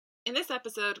In this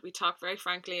episode, we talk very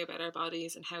frankly about our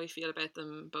bodies and how we feel about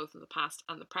them both in the past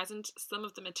and the present. Some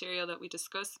of the material that we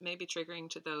discuss may be triggering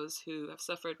to those who have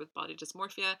suffered with body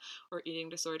dysmorphia or eating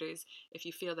disorders. If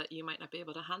you feel that you might not be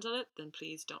able to handle it, then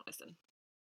please don't listen.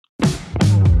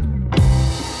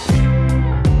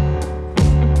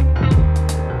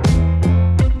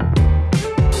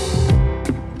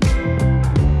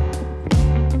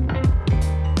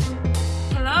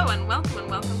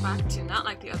 Welcome back to Not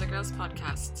Like the Other Girls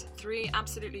podcast. Three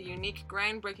absolutely unique,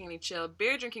 groundbreakingly chill,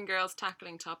 beer-drinking girls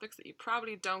tackling topics that you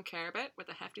probably don't care about with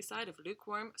a hefty side of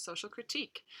lukewarm social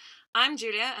critique. I'm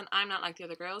Julia, and I'm not like the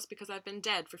other girls because I've been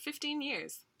dead for 15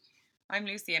 years. I'm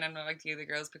Lucy, and I'm not like the other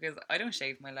girls because I don't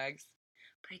shave my legs.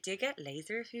 But I did get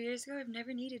laser a few years ago. I've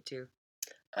never needed to.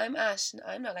 I'm Ash, and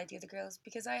I'm not like the other girls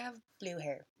because I have blue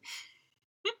hair.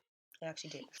 I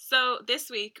actually do. So this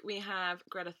week we have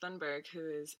Greta Thunberg, who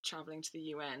is travelling to the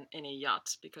UN in a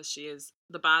yacht because she is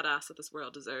the badass that this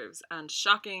world deserves. And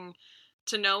shocking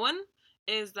to no one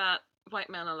is that white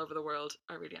men all over the world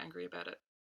are really angry about it.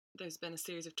 There's been a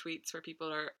series of tweets where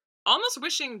people are almost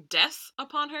wishing death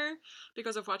upon her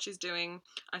because of what she's doing.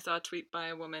 I saw a tweet by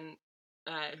a woman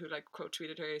who quote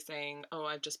tweeted her saying, "Oh,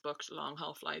 I've just booked long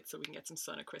haul flights so we can get some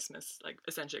sun at Christmas." Like,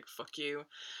 essentially, fuck you,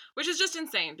 which is just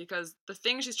insane because the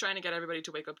thing she's trying to get everybody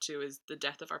to wake up to is the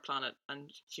death of our planet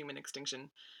and human extinction,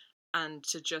 and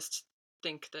to just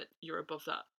think that you're above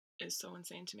that is so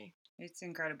insane to me. It's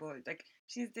incredible. Like,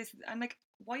 she's this, and like,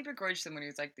 why begrudge someone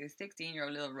who's like this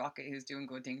 16-year-old little rocket who's doing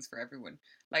good things for everyone?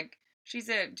 Like,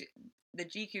 the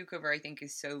GQ cover I think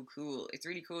is so cool. It's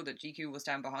really cool that GQ will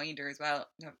stand behind her as well.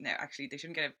 No, actually, they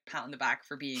shouldn't get a pat on the back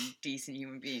for being decent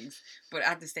human beings, but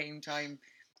at the same time,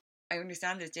 I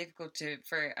understand it's difficult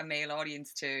for a male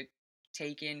audience to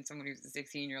take in someone who's a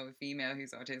 16-year-old female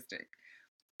who's autistic.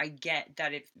 I get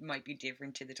that it might be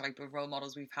different to the type of role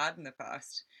models we've had in the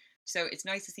past. So it's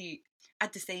nice to see,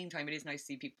 at the same time, it is nice to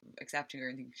see people accepting her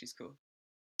and thinking she's cool.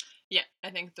 Yeah, I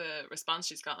think the response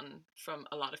she's gotten from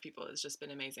a lot of people has just been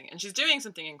amazing. And she's doing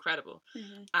something incredible.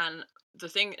 Mm-hmm.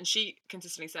 And she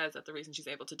consistently says that the reason she's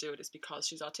able to do it is because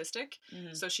she's autistic.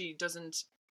 Mm-hmm. So she doesn't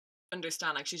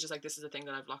understand, like, she's just like, this is a thing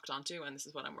that I've locked onto and this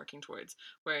is what I'm working towards.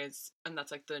 And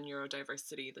that's like the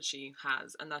neurodiversity that she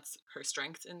has, and that's her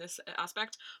strength in this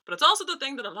aspect. But it's also the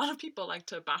thing that a lot of people like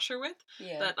to bash her with.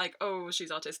 Yeah. That, like, oh,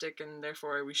 she's autistic and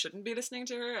therefore we shouldn't be listening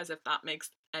to her, as if that makes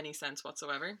any sense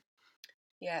whatsoever.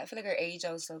 Yeah, I feel like her age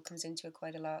also comes into it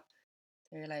quite a lot.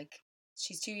 They're like,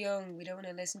 she's too young, we don't want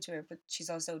to listen to her, but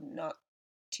she's also not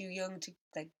too young to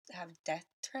like have death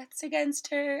threats against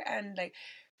her, and like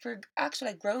for actual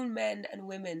like grown men and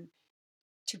women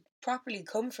to properly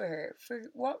come for her. For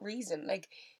what reason? Like,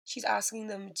 she's asking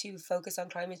them to focus on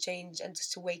climate change and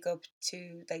just to wake up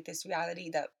to like this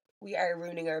reality that we are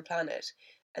ruining our planet.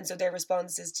 And so their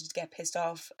response is to get pissed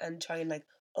off and try and like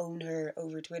own her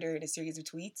over Twitter in a series of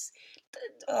tweets.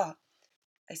 Oh,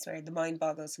 I swear, the mind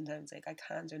boggles sometimes. Like, I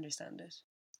can't understand it.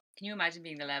 Can you imagine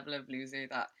being the level of loser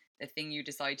that the thing you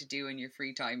decide to do in your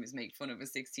free time is make fun of a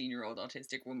 16-year-old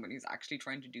autistic woman who's actually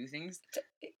trying to do things?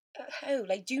 How?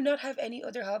 Like, do you not have any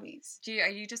other hobbies?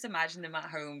 You just imagine them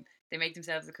at home? They make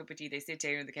themselves a cup of tea, they sit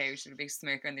down on the couch with a big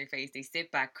smirk on their face, they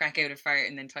sit back, crack out a fart,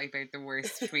 and then type out the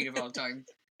worst tweet of all time.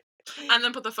 And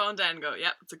then put the phone down and go,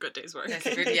 yeah, it's a good day's work.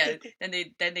 That's good, yeah.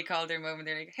 Then they call their mum and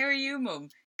they're like, how are you, mum?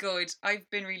 Good. I've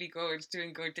been really good,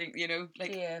 doing good things, you know?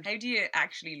 Like, Yeah. How do you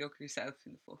actually look yourself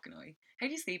in the fucking eye? How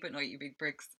do you sleep at night, you big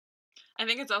bricks? I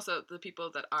think it's also the people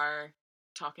that are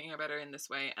talking about her in this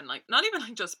way and like not even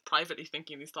like just privately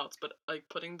thinking these thoughts, but like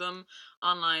putting them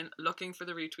online, looking for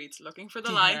the retweets, looking for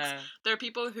the likes. There are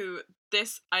people who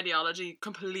this ideology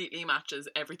completely matches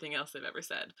everything else they've ever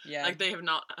said. Yeah. Like, they have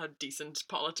not had decent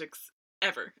politics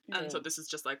ever. Yeah. And so this is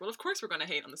just like, well, of course we're going to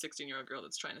hate on the 16-year-old girl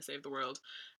that's trying to save the world,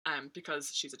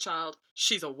 because she's a child,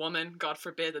 she's a woman, God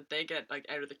forbid that they get like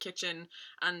out of the kitchen,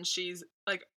 and she's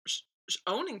like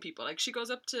owning people. Like, she goes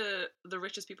up to the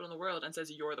richest people in the world and says,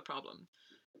 you're the problem.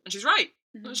 And she's right.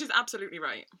 Mm-hmm. She's absolutely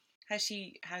right. Has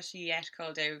she yet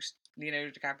called out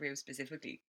Leonardo DiCaprio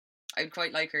specifically? I would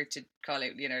quite like her to call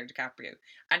out Leonardo DiCaprio.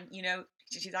 And, you know,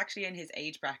 she's actually in his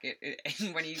age bracket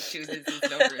when he chooses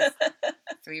his lovers.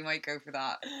 So you might go for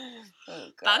that. Oh,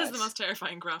 God. That is the most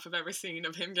terrifying graph I've ever seen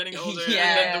of him getting older,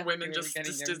 Yeah, and then the women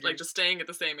really just staying at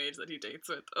the same age that he dates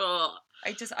with. Ugh.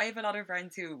 I have a lot of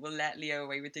friends who will let Leo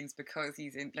away with things because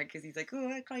he's like,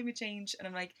 oh, climate change, and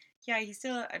I'm like, yeah,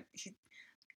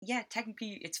 yeah,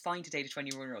 technically it's fine to date a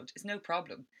 21-year-old. It's no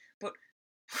problem. But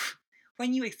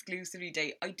when you exclusively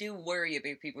date, I do worry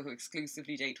about people who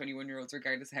exclusively date 21-year-olds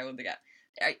regardless of how old they get.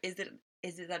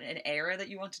 Is it that an era that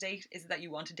you want to date? Is it that you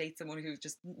want to date someone who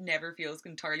just never feels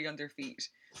entirely on their feet?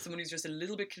 Someone who's just a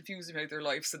little bit confused about their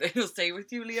life, so they'll stay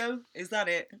with you, Leo? Is that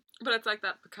it? But it's like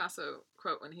that Picasso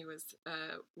quote when he was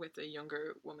with a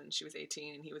younger woman. She was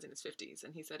 18 and he was in his 50s.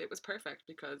 And he said, it was perfect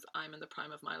because I'm in the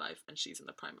prime of my life and she's in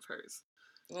the prime of hers.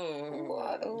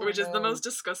 Oh. Which is the no. most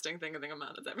disgusting thing I think a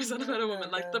man has ever said No, about a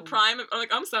woman. no, Like, the no. prime of, like,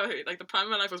 I'm sorry, like, the prime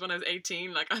of my life was when I was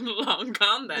 18. Like, I'm long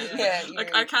gone then. Yeah, Like,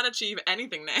 you're- I can't achieve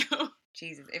anything now.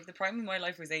 Jesus, if the prime of my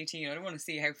life was 18, I don't want to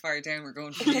see how far down we're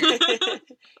going from here.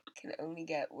 Can only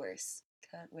get worse.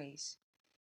 Can't wait.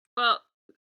 Well,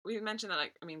 we mentioned that,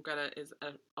 like, I mean, Greta is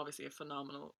obviously a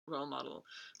phenomenal role model.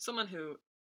 Someone who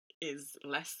is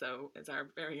less so is our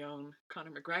very own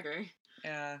Conor McGregor.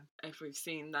 Yeah. If we've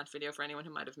seen that video, for anyone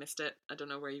who might have missed it, I don't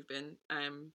know where you've been.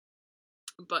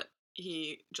 But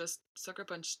he just sucker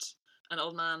punched an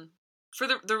old man. For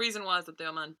the reason was that the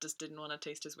old man just didn't want to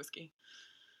taste his whiskey.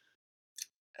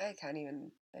 I can't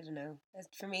even. I don't know.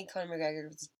 For me, Conor McGregor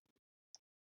was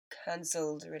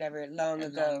cancelled or whatever long A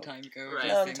ago. long time ago. Right.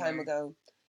 Long time ago.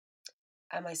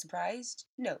 Am I surprised?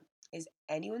 No. Is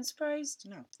anyone surprised?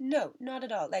 No. No, not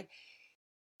at all. Like,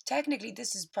 technically,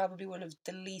 this is probably one of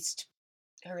the least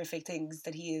horrific things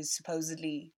that he is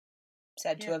supposedly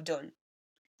said to Yeah. have done.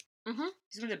 Mm-hmm.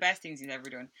 It's one of the best things he's ever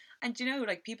done. And you know,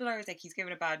 like, people are always like, he's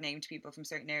given a bad name to people from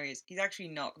certain areas. He's actually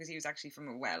not, because he was actually from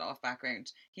a well-off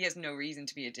background. He has no reason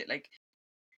to be like,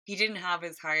 he didn't have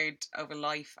as hard of a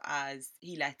life as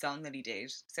he lets on that he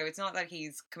did. So it's not that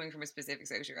he's coming from a specific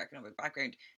socioeconomic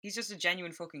background. He's just a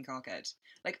genuine fucking cockhead.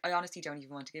 Like, I honestly don't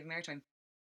even want to give him airtime.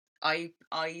 I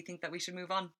think that we should move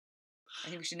on. I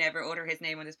think we should never utter his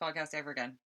name on this podcast ever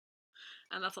again.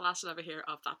 And that's the last you'll ever hear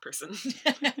of that person.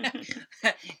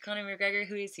 Conor McGregor,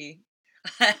 who is he?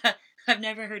 I've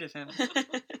never heard of him.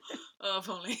 Oh, if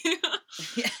only.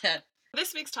 Yeah.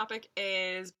 This week's topic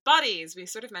is bodies. We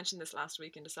sort of mentioned this last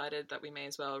week and decided that we may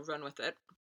as well run with it.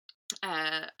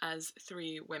 As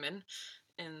three women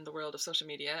in the world of social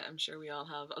media, I'm sure we all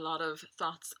have a lot of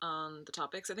thoughts on the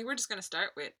topics. I think we're just going to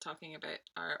start with talking about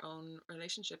our own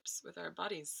relationships with our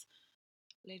bodies.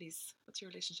 Ladies, what's your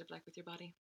relationship like with your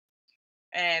body?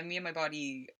 Me and my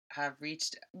body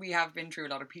we have been through a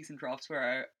lot of peaks and troughs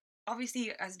where,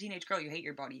 obviously, as a teenage girl, you hate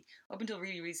your body. Up until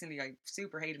really recently, I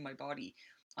super hated my body.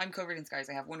 I'm covered in scars.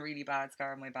 I have one really bad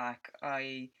scar on my back.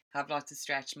 I have lots of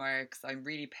stretch marks. I'm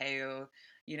really pale.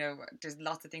 You know, there's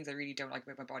lots of things I really don't like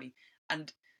about my body.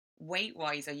 And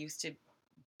weight-wise, I used to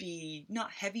be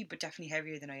not heavy, but definitely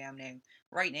heavier than I am now.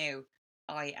 Right now,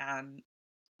 I am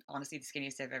honestly the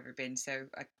skinniest I've ever been, so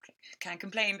I can't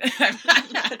complain.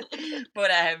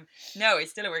 But no,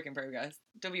 it's still a work in progress.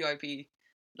 WIP,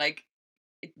 like,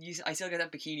 I still get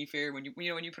that bikini fear when you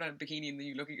put on a bikini and then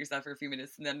you look at yourself for a few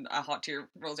minutes and then a hot tear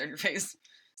rolls down your face.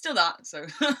 Still that, so.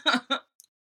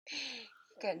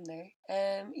 Getting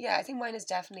there. Yeah, I think mine has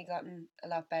definitely gotten a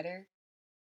lot better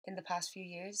in the past few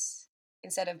years.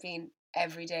 Instead of being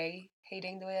every day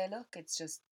hating the way I look, it's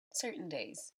just certain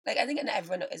days. Like, I think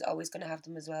everyone is always going to have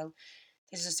them as well.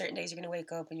 There's just certain days you're going to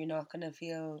wake up and you're not going to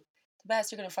feel the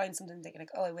best. You're going to find something thinking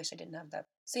like, oh, I wish I didn't have that.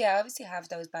 So yeah, I obviously have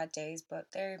those bad days, but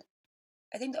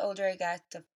I think the older I get,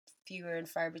 the fewer and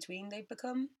far between they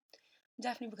become. I'm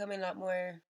definitely becoming a lot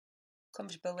more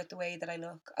comfortable with the way that I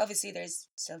look. Obviously, there's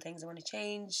still things I want to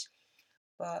change,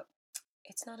 but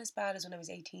it's not as bad as when I was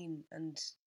 18 and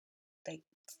like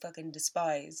fucking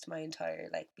despised my entire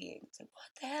like being. It's like,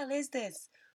 what the hell is this?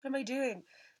 What am I doing?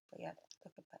 But yeah,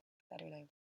 look better now.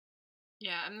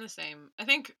 Yeah, I'm the same. I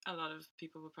think a lot of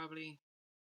people will probably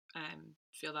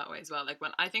feel that way as well. Like,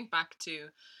 when I think back to,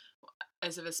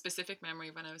 as of a specific memory,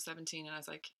 when I was 17 and I was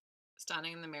like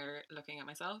standing in the mirror looking at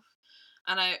myself,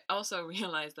 and I also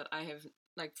realized that I have,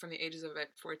 like, from the ages of about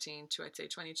 14 to I'd say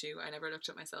 22, I never looked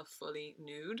at myself fully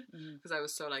nude because I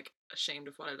was so like ashamed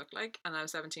of what I looked like. And I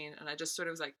was 17 and I just sort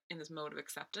of was like in this mode of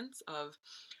acceptance of,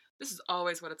 this is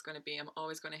always what it's going to be. I'm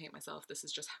always going to hate myself. This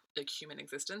is just like human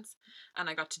existence. And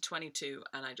I got to 22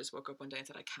 and I just woke up one day and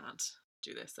said, I can't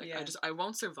do this. Like, Yeah. I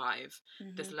won't survive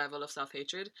this level of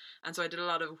self-hatred. And so I did a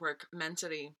lot of work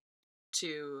mentally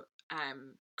to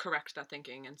correct that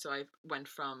thinking. And so I went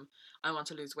from, I want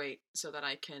to lose weight so that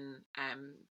I can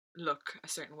look a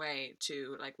certain way,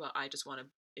 to like, well, I just want to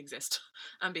exist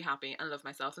and be happy and love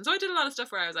myself. And so I did a lot of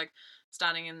stuff where I was like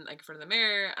standing in like in front of the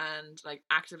mirror and like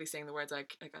actively saying the words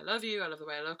like I love you, I love the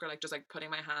way I look, or like just like putting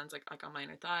my hands like on my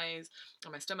inner thighs,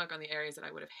 on my stomach, on the areas that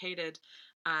I would have hated,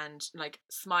 and like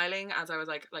smiling as I was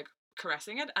like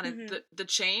caressing it. And the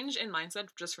change in mindset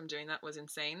just from doing that was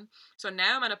insane. So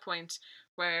now I'm at a point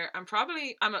where I'm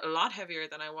a lot heavier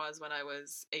than I was when I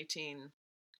was 18,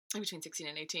 between 16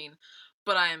 and 18,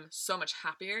 but I'm so much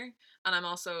happier, and I'm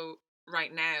also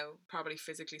right now probably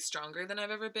physically stronger than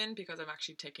I've ever been because I'm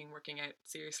actually taking working out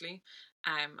seriously.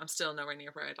 I'm still nowhere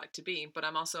near where I'd like to be, but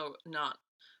I'm also not.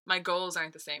 My goals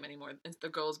aren't the same anymore. The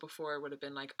goals before would have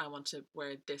been like, I want to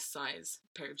wear this size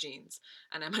pair of jeans,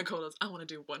 and then my goal is I want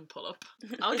to do one pull up.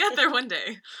 I'll get there one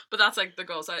day, but that's like the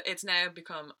goal. So it's now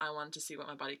become I want to see what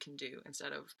my body can do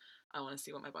instead of I want to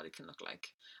see what my body can look like.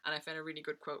 And I found a really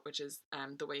good quote, which is,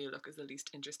 "The way you look is the least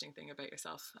interesting thing about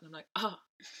yourself." And I'm like, oh,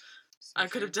 So I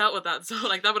could have true. dealt with that. So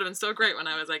like that would have been so great when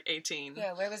I was like 18.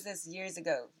 Yeah, where was this years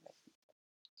ago?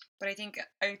 But I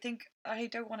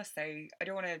don't want to say,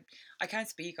 I can't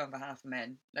speak on behalf of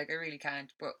men. Like, I really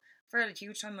can't. But for a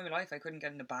huge time in my life, I couldn't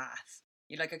get in a bath.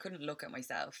 I couldn't look at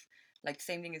myself. Like,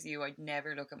 same thing as you, I'd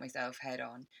never look at myself head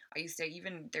on. I used to,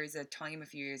 even, there's a time a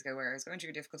few years ago where I was going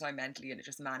through a difficult time mentally and it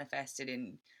just manifested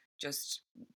in just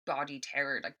body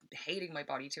terror, like hating my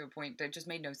body to a point that just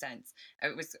made no sense.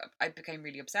 I became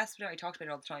really obsessed with it. I talked about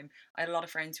it all the time. I had a lot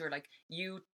of friends who were like,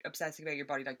 you obsessing about your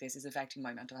body like this is affecting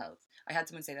my mental health. I had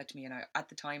someone say that to me, and at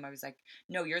the time I was like,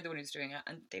 no, you're the one who's doing it,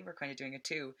 and they were kind of doing it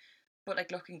too. But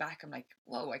like looking back, I'm like,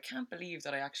 whoa, I can't believe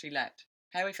that I actually let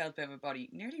how I felt about my body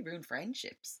nearly ruin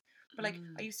friendships. But like,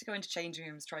 I used to go into changing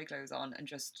rooms, try clothes on, and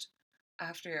just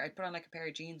after I'd put on like a pair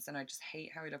of jeans, and I just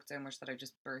hate how I looked so much that I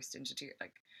just burst into tears.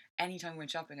 Like anytime I went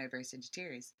shopping, I burst into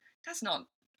tears. That's not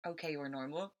okay or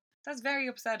normal. That's very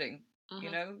upsetting.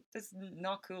 That's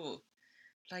not cool.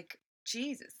 Like,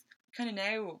 Jesus, kind of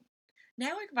now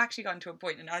I've actually gotten to a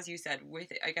point, and as you said,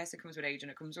 with it, I guess it comes with age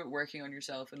and it comes with working on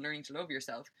yourself and learning to love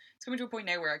yourself. It's coming to a point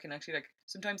now where I can actually, like,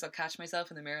 sometimes I'll catch myself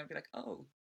in the mirror and be like, oh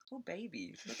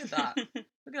baby, look at that. Look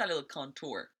at that little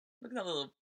contour. Look at that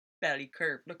little belly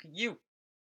curve. Look at you.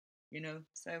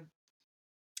 So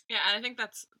Yeah, and I think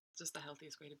that's just the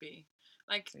healthiest way to be.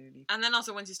 Like, absolutely. and then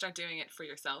also once you start doing it for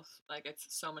yourself, like it's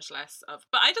so much less of.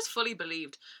 But I just fully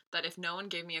believed that if no one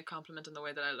gave me a compliment on the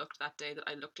way that I looked that day, that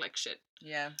I looked like shit.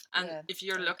 Yeah. And Yeah, if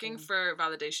you're I looking agree. for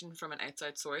validation from an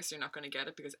outside source, you're not going to get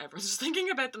it because everyone's just thinking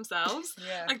about themselves.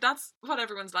 Yeah. Like that's what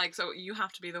everyone's like. So you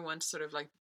have to be the one to sort of like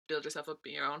build yourself up,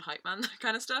 be your own hype man, that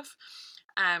kind of stuff.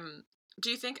 Do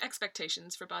you think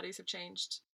expectations for bodies have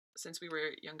changed since we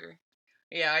were younger?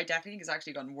 Yeah, I definitely think it's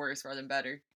actually gotten worse rather than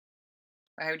better.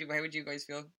 How would you guys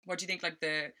feel? What do you think? What do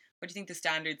you think the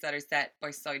standards that are set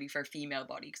by society for a female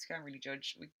body? Because we can't really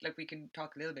judge. We can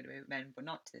talk a little bit about men, but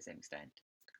not to the same extent.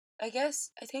 I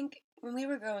think when we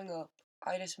were growing up,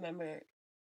 I just remember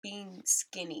being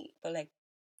skinny, but like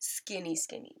skinny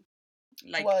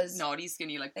Like was naughty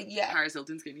skinny, like yeah, Paris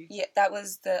Hilton skinny. yeah, that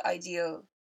was the ideal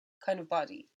kind of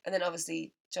body. And then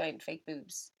obviously giant fake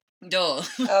boobs. Duh.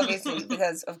 Obviously,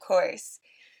 because of course.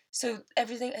 So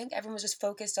everything, I think everyone was just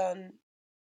focused on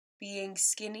being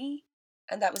skinny,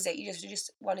 and that was it. You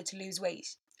just wanted to lose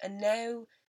weight. And now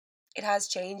it has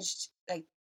changed. Like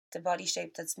the body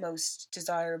shape that's most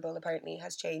desirable apparently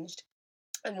has changed,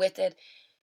 and with it,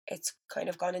 it's kind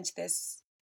of gone into this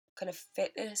kind of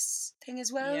fitness thing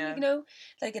as well. Yeah.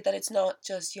 Like that. It's not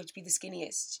just you have to be the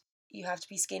skinniest. You have to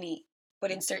be skinny, but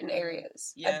in certain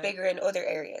areas Yeah. and bigger in other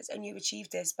areas, and you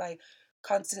achieve this by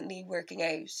constantly working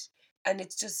out. And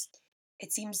it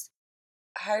seems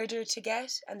harder to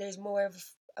get, and there's more of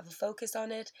a focus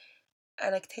on it,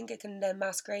 and I think it can then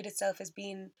masquerade itself as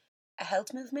being a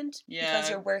health movement because Yeah.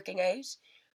 you're working out,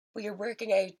 but you're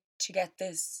working out to get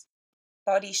this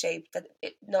body shape that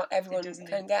not everyone doesn't-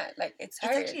 can get. Like it's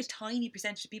hard. It's actually a tiny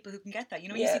percentage of people who can get that.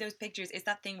 When you Yeah. see those pictures, it's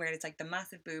that thing where it's like the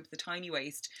massive boobs, the tiny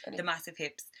waist, And the massive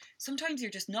hips. Sometimes you're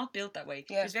just not built that way.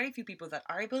 Yeah. There's very few people that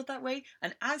are built that way.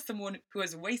 And as someone who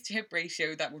has a waist to hip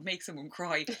ratio that would make someone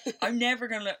cry, I'm never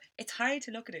going to look. It's hard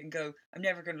to look at it and go, I'm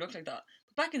never going to look like that.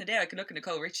 But back in the day, I could look at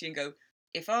Nicole Richie and go,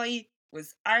 if I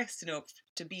was arsed enough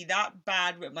to be that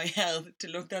bad with my health to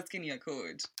look that skinny, I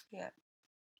could. Yeah.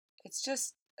 It's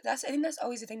just I think that's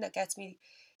always the thing that gets me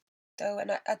though,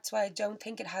 and that's why I don't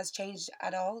think it has changed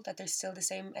at all. That there's still the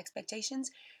same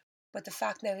expectations, but the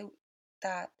fact now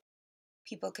that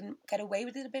people can get away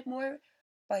with it a bit more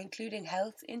by including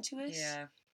health into it. Yeah.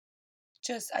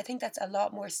 Just I think that's a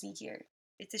lot more sneakier.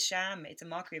 It's a sham. It's a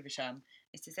mockery of a sham.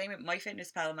 It's the same with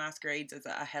MyFitnessPal masquerades as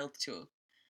a health tool.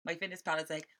 MyFitnessPal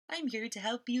is like, I'm here to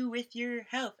help you with your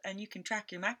health, and you can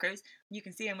track your macros, and you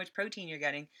can see how much protein you're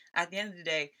getting. At the end of the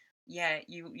day, yeah,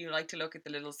 you like to look at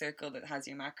the little circle that has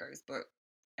your macros, but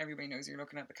everybody knows you're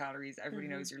looking at the calories. Everybody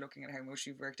knows you're looking at how much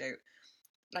you've worked out.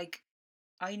 Like,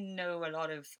 I know a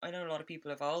lot of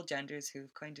people of all genders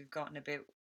who've kind of gotten a bit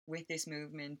with this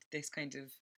movement, this kind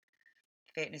of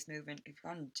fitness movement. They've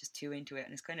gone just too into it,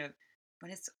 and it's kind of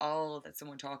when it's all that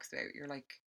someone talks about, you're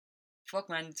like, fuck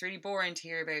man, it's really boring to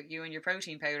hear about you and your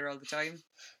protein powder all the time.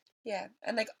 Yeah,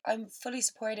 and like I'm fully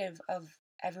supportive of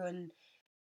everyone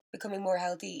becoming more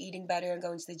healthy, eating better, and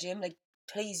going to the gym. Like,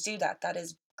 please do that. That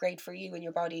is great for you and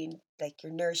your body, and like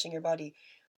you're nourishing your body.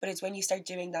 But it's when you start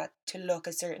doing that to look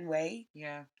a certain way,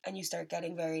 Yeah. and you start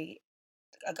getting very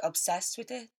like, obsessed with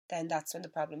it, then that's when the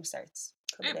problem starts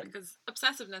coming Yeah, in. because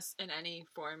obsessiveness in any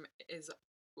form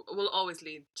will always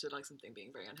lead to like something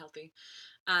being very unhealthy,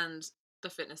 and the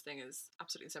fitness thing is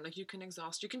absolutely the same. Like you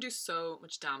can do so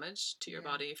much damage to your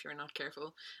Yeah. body if you're not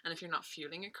careful, and if you're not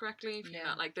fueling it correctly, if you're Yeah.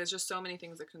 not like, there's just so many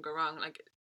things that can go wrong. Like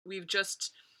we've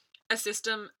just a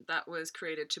system that was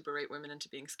created to berate women into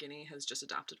being skinny has just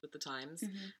adapted with the times,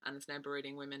 and it's now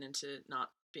berating women into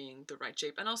not being the right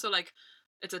shape. And also like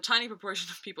it's a tiny proportion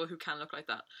of people who can look like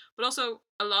that, but also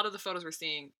a lot of the photos we're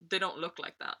seeing, they don't look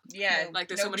like that. Yeah. No. Like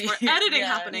there's so much Nobody- more editing yeah.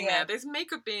 happening Yeah. now. There's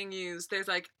makeup being used. There's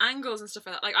like angles and stuff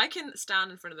like that. Like I can stand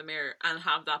in front of the mirror and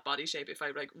have that body shape if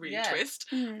I like really Yeah. twist.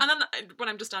 Mhm. And then when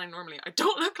I'm just standing normally, I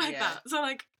don't look like Yeah. that. So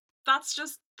like that's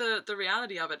just the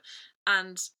reality of it.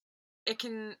 And it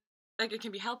can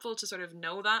be helpful to sort of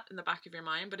know that in the back of your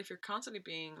mind, but if you're constantly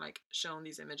being like shown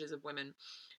these images of women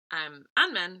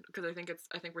and men, because I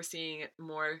think we're seeing it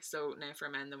more so now for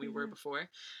men than we were Mhm. before,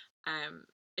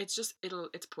 it's just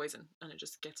it's poison, and it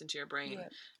just gets into your brain. Yeah.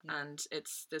 Yeah. And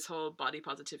it's this whole body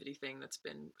positivity thing that's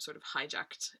been sort of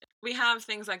hijacked. We have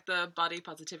things like the body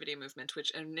positivity movement,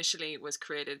 which initially was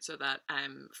created so that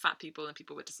fat people and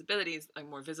people with disabilities, like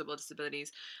more visible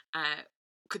disabilities,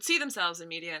 could see themselves in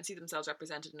media and see themselves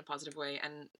represented in a positive way,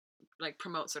 and like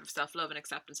promote sort of self-love and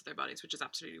acceptance of their bodies, which is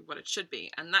absolutely what it should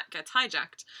be. And that gets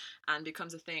hijacked and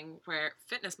becomes a thing where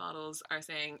fitness models are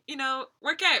saying,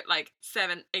 work out like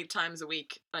 7-8 times a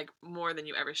week, like more than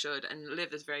you ever should, and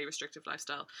live this very restrictive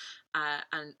lifestyle,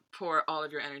 and pour all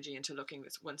of your energy into looking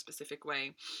this one specific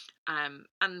way. And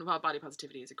while body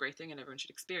positivity is a great thing and everyone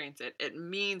should experience it, it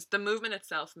means the movement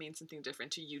itself means something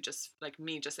different to you. Just like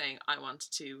me just saying I want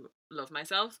to love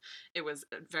myself, it was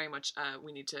very much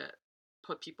we need to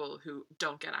put people who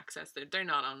don't get access. They're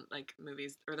not on like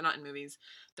movies, or they're not in movies,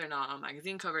 they're not on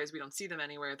magazine covers, we don't see them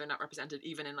anywhere, they're not represented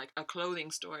even in like a clothing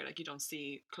store. Like you don't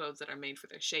see clothes that are made for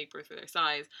their shape or for their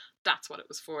size. That's what it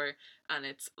was for. And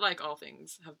it's like all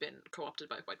things have been co-opted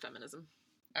by white feminism.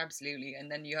 Absolutely.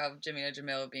 And then you have Jamila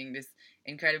Jamil being this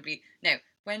incredibly... Now,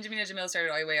 when Jamila Jamil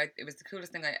started I Weigh, it was the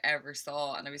coolest thing I ever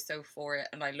saw, and I was so for it,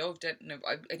 and I loved it. And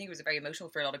I think it was very emotional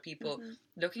for a lot of people. Mhm.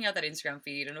 Looking at that Instagram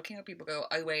feed and looking at people go,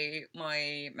 I weigh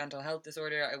my mental health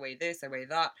disorder, I weigh this, I weigh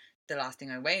that. The last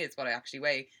thing I weigh is what I actually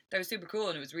weigh. That was super cool,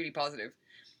 and it was really positive.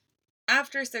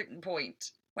 After a certain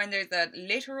point, when there's that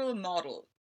literal model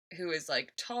who is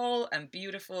like tall and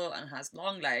beautiful and has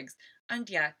long legs, and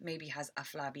yeah, maybe has a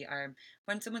flabby arm,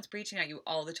 when someone's preaching at you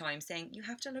all the time saying you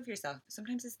have to love yourself,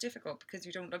 sometimes it's difficult because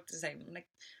you don't look the same. I'm like,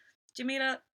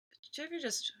 Jamila, should you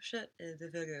just shut the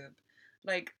fuck up?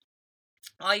 Like,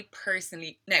 I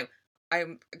personally... Now,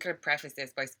 I'm going to preface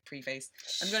this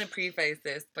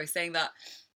by saying that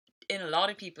in a lot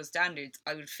of people's standards,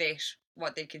 I would fit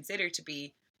what they consider to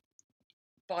be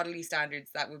bodily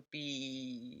standards that would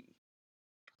be...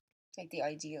 Like the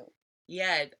ideal.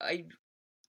 Yeah,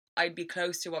 I'd be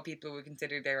close to what people would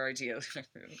consider their ideal. I've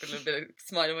got a little bit of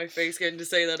smile on my face getting to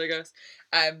say that, I guess.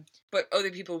 But other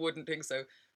people wouldn't think so.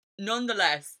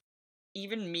 Nonetheless,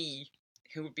 even me,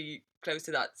 who would be close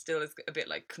to that, still is a bit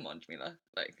like, come on, Jamila,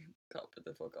 like, cop it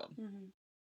the fuck on. Mm-hmm.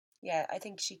 Yeah, I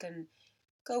think she can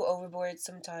go overboard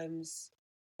sometimes.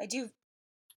 I do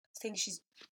think she's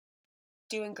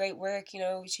doing great work.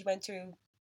 She went through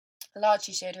a lot.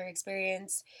 She shared her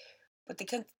experience, but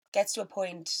gets to a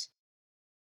point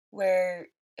where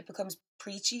it becomes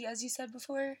preachy, as you said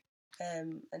before,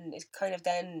 and it kind of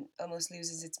then almost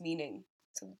loses its meaning.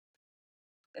 So,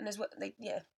 and as well, like,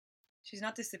 yeah, She's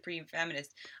not the supreme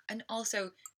feminist. And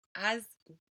also, as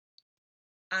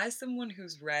someone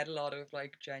who's read a lot of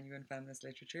like genuine feminist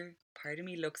literature, part of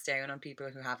me looks down on people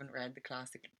who haven't read the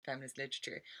classic feminist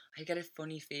literature. I get a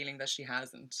funny feeling that she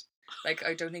hasn't. Like,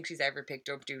 I don't think she's ever picked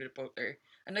up Judith Butler.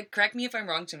 And like, correct me if I'm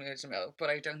wrong, Jamil, but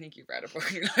I don't think you've read a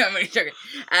book. I'm only joking.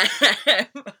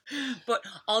 But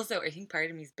also, I think part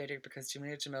of me is bitter because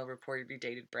Jamila Jamil reportedly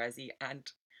dated Brezzy, and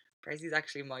Brezzy's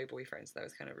actually my boyfriend, so that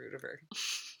was kind of rude of her.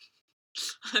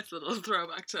 That's a little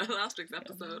throwback to last week's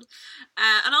episode.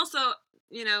 And also,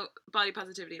 body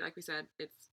positivity, like we said,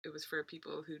 it was for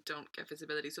people who don't get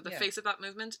visibility. So the face of that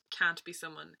movement can't be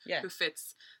someone who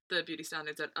fits the beauty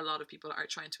standards that a lot of people are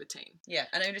trying to attain. Yeah,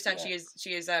 and I understand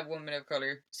she is a woman of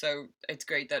colour, so it's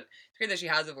great that she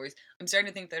has a voice. I'm starting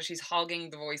to think that she's hogging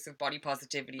the voice of body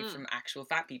positivity from actual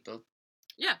fat people.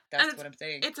 Yeah, that's what I'm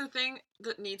saying. It's a thing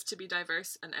that needs to be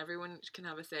diverse, and everyone can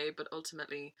have a say, but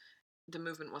ultimately the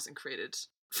movement wasn't created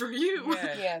for you.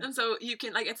 Yeah. Yeah. And so you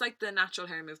can, like, it's like the natural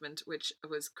hair movement, which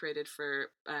was created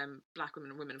for black women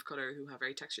and women of color who have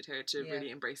very textured hair to Yeah. really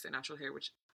embrace their natural hair,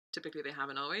 which typically they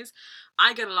haven't always.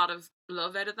 I get a lot of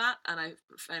love out of that, and I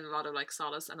find a lot of like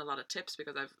solace and a lot of tips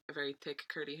because I've a very thick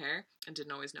curly hair and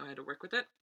didn't always know how to work with it.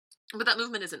 But that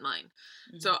movement isn't mine.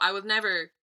 So I would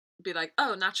never be like,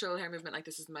 oh, natural hair movement, like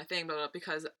this is my thing, blah, blah,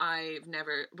 because I've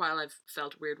never, while I've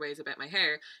felt weird ways about my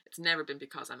hair, it's never been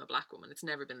because I'm a black woman. It's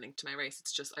never been linked to my race.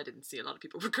 It's just I didn't see a lot of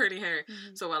people with curly hair.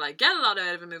 So while I get a lot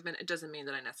out of a movement, it doesn't mean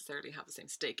that I necessarily have the same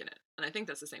stake in it. And I think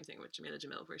that's the same thing with Jamila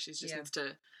Jamil, where she just needs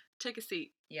to take a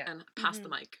seat and pass the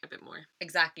mic a bit more.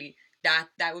 Exactly.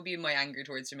 That would be my anger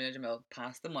towards Jamila Jamil.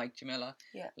 Pass the mic, Jamila.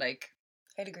 Yeah. Like,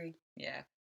 I'd agree. yeah.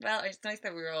 Well, it's nice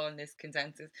that we're all in this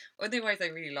consensus. Otherwise, I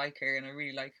really like her, and I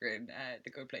really like her in The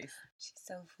Good Place. She's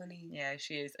so funny. Yeah,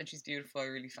 she is, and she's beautiful. I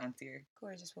really fancy her.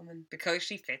 Gorgeous woman. Because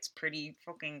she fits pretty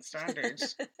fucking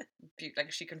standards.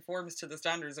 Like, she conforms to the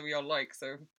standards that we all like,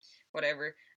 so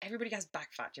whatever. Everybody has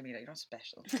back fat, Jamila. You're not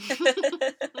special.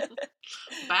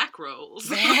 Back rolls.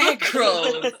 Back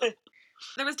rolls.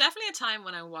 There was definitely a time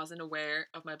when I wasn't aware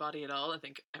of my body at all. I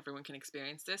think everyone can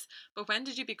experience this. But when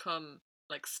did you become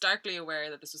like starkly aware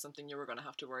that this was something you were going to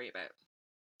have to worry about?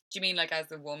 Do you mean like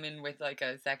as a woman with like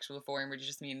a sexual form, or do you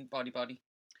just mean body?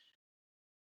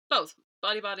 Both.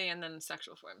 Body and then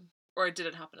sexual form. Or did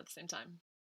it happen at the same time?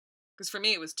 Because for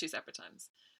me, it was 2 separate times.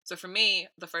 So for me,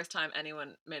 the first time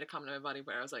anyone made a comment on my body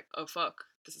where I was like, oh fuck,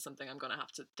 this is something I'm going to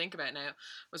have to think about now,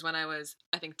 was when I was,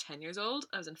 I think, 10 years old.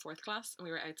 I was in 4th class and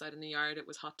we were outside in the yard. It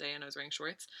was hot day and I was wearing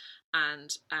shorts.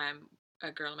 And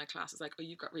a girl in my class was like, oh,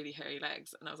 you've got really hairy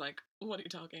legs. And I was like, what are you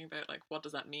talking about? Like, what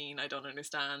does that mean? I don't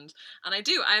understand. And I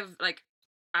do.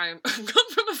 I'm come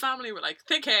from a family with like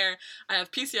thick hair. I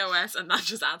have PCOS and that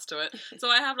just adds to it. So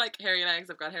I have like hairy legs.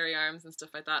 I've got hairy arms and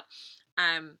stuff like that.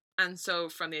 And so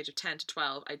from the age of 10 to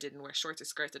 12, I didn't wear shorts or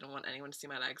skirts. I didn't want anyone to see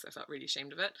my legs. I felt really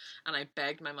ashamed of it. And I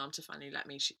begged my mom to finally let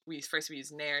me. We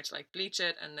used Nair to like bleach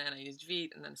it, and then I used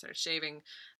Veet, and then started shaving.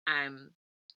 And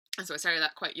so I started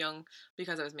that quite young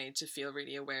because I was made to feel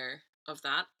really aware of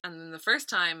that. And then the first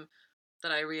time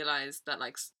that I realized that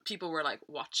like people were like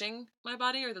watching my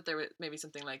body, or that there was maybe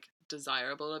something like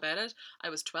desirable about it, I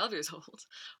was 12 years old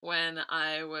when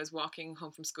I was walking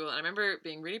home from school. And I remember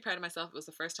being really proud of myself. It was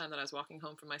the first time that I was walking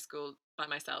home from my school by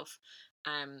myself.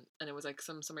 And it was like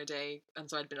some summer day, and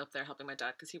so I'd been up there helping my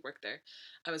dad because he worked there.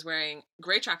 I was wearing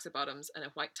grey tracksuit bottoms and a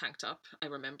white tank top. I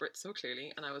remember it so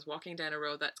clearly. And I was walking down a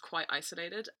road that's quite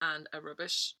isolated, and a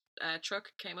rubbish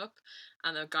truck came up,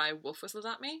 and a guy wolf whistled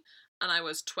at me. And I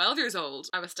was 12 years old.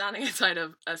 I was standing outside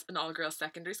of an all-girls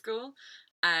secondary school.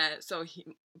 So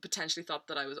he potentially thought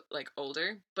that I was like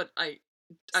older, but I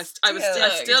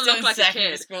still looked like a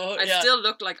kid. I still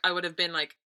looked like I would have been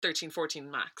like 13, 14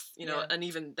 max, you know. Yeah. And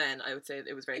even then I would say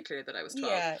it was very clear that I was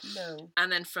 12. Yeah, no.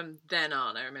 And then from then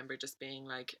on, I remember just being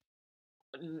like,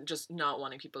 just not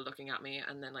wanting people looking at me,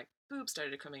 and then like boobs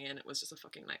started coming in. It was just a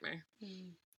fucking nightmare.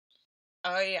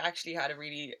 I actually had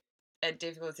a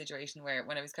difficult situation where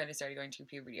when I was kind of starting going through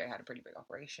puberty, I had a pretty big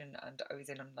operation, and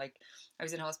I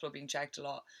was in hospital being checked a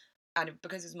lot, and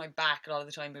because it was my back, a lot of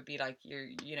the time it would be like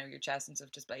your chest and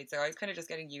stuff displayed. So I was kind of just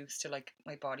getting used to like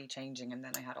my body changing, and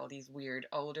then I had all these weird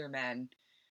older men,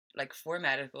 like for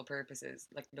medical purposes,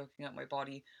 like looking at my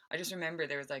body. I just remember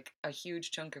there was like a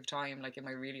huge chunk of time, like in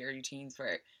my really early teens,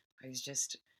 where I was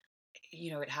just,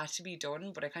 it had to be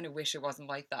done, but I kind of wish it wasn't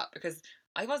like that, because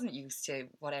I wasn't used to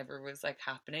whatever was like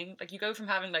happening. Like you go from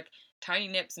having like tiny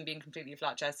nips and being completely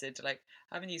flat chested to like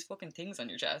having these fucking things on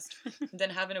your chest, and then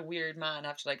having a weird man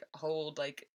have to like hold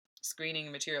like screening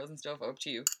and materials and stuff up to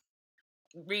you.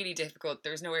 Really difficult.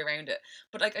 There's no way around it.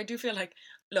 But like I do feel like,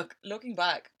 looking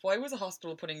back, why was a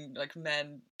hospital putting like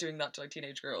men doing that to like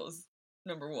teenage girls?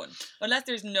 Number one, unless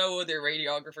there's no other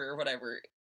radiographer or whatever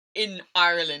in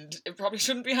Ireland, it probably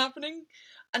shouldn't be happening.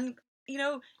 And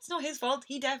it's not his fault.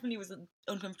 He definitely was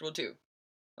uncomfortable too.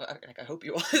 Like I hope he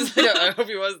was. I hope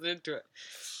he wasn't into it.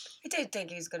 I don't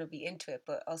think he's going to be into it,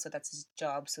 but also that's his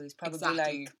job, so he's probably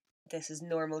Exactly. like, this is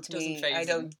normal to Doesn't me. faze I him.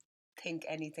 don't think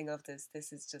anything of this.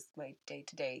 This is just my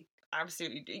day-to-day.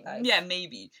 Absolutely. Life. Yeah,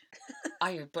 maybe.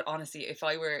 But honestly, if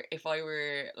I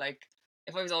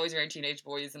was always around teenage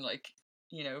boys and like,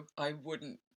 I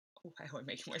wouldn't. Oh, how am I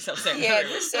making myself sound? Yeah, weird?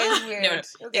 this sounds weird. No.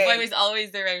 Okay. If I was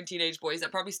always around teenage boys, I'd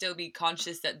probably still be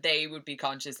conscious that they would be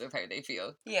conscious of how they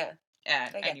feel. Yeah.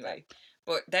 get Anyway.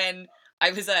 But then I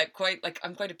was I'm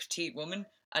quite a petite woman,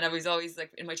 and I was always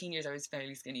like, in my teen years I was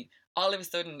fairly skinny. All of a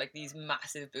sudden, like these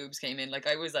massive boobs came in. Like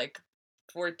I was like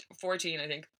 14, I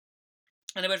think,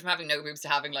 And I went from having no boobs to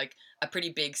having like a pretty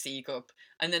big C cup,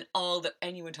 and then all that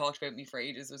anyone talked about me for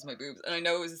ages was my boobs. And I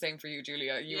know it was the same for you,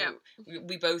 Julia.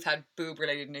 We both had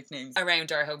boob-related nicknames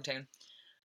around our hometown.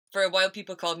 For a while,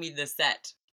 people called me the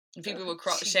Set, and people would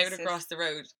shout across the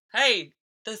road, "Hey,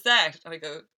 the Set!" And I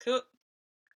go, "Cool,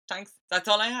 thanks. That's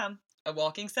all I am, a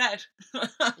walking set."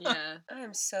 Yeah.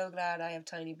 I'm so glad I have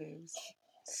tiny boobs.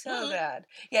 So glad.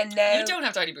 Yeah, now You don't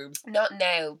have tiny boobs. Not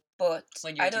now, but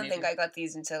When you were a I don't think teenager. I got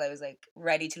these until I was like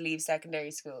ready to leave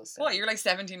secondary school. So What, you're like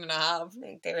 17 and a half?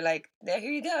 like, they were like, "There,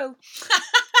 here you go."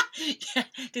 Yeah,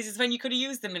 this is when you could have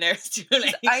used them and now it's too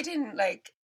late. I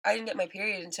didn't get my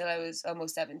period until I was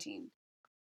almost 17.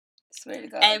 Swear to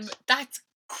God. That's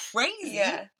crazy.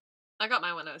 Yeah. I got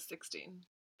mine when I was 16.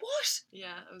 What?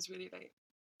 Yeah, it was really late.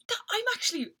 I'm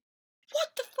actually... What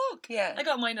the fuck? Yeah. I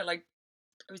got mine at like...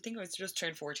 I was thinking I was just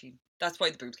turned 14. That's why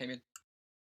the boobs came in.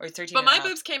 Or 13 But and a my half.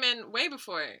 boobs came in way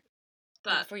before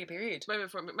that. Before your period. Way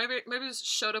before. My boobs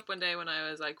showed up one day when I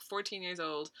was like 14 years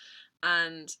old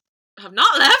and have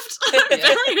not left. I'm Yeah.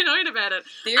 very annoyed about it.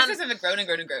 Yours And- just have grown and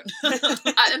grown and grown.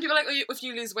 And people are like, "Oh, if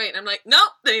you lose weight," and I'm like, "No,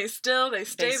 they stay still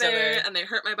there, there. and they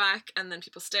hurt my back." And then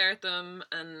people stare at them,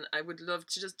 and I would love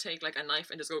to just take like a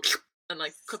knife and just go and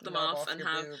like cut them Knob off and your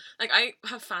have boob. like I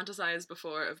have fantasized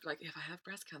before of like, if I have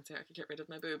breast cancer, I could get rid of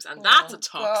my boobs, and that's a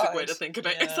toxic way to God. think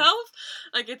about Yeah. yourself.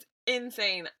 Like, it's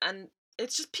insane, and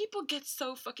it's just people get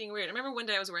so fucking weird. I remember one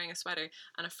day I was wearing a sweater,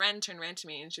 and a friend turned around to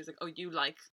me and she was like, "Oh, you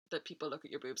like that people look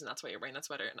at your boobs, and that's why you're wearing that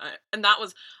sweater." And that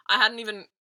was, I hadn't even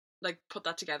like put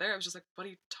that together. I was just like, "What are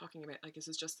you talking about? Like, this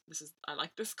is I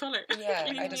like this color. Yeah,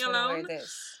 Leave I me just want to wear alone."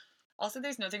 this. Also,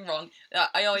 there's nothing wrong.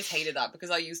 I always hated that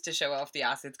because I used to show off the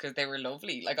acids because they were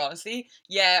lovely. Like, honestly,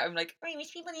 yeah, I'm like, I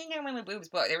wish people didn't know my boobs,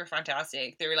 but they were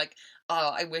fantastic. They were like,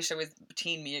 oh, I wish I was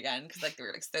teen me again because like they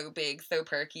were like so big, so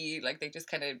perky, like they just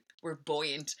kind of were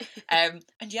buoyant. And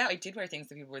yeah, I did wear things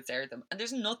that people would stare at them, and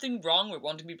there's nothing wrong with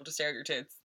wanting people to stare at your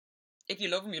tits. If you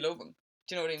love them, you love them.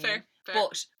 Do you know what I mean? Fair.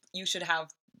 But you should have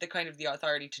the kind of the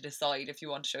authority to decide if you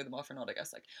want to show them off or not. I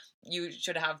guess like you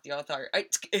should have the authority.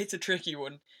 It's a tricky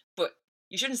one, but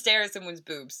you shouldn't stare at someone's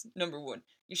boobs. Number one,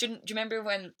 you shouldn't. Do you remember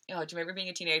when? Oh, do you remember being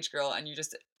a teenage girl and you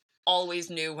just always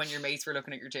knew when your mates were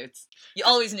looking at your tits? You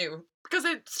always knew because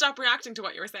they'd stop reacting to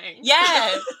what you were saying.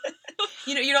 Yeah,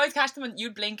 you know, you'd always catch them and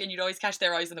you'd blink and you'd always catch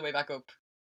their eyes on the way back up.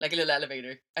 Like a little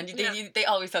elevator, and they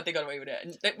always thought they got away with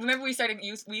it. And remember, we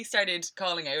started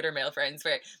calling out our male friends.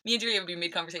 Where me and Julia would be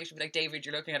mid conversation, be like, "David,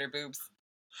 you're looking at her boobs."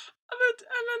 And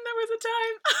then there was a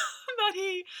time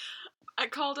that I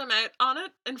called him out on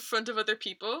it in front of other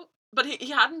people, but he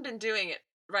hadn't been doing it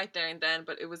right there and then.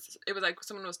 But it was like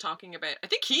someone was talking about. I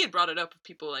think he had brought it up of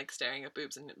people like staring at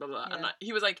boobs and blah blah. Yeah. And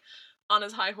he was like on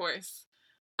his high horse.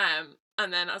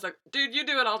 And then I was like, "Dude, you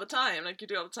do it all the time. Like, you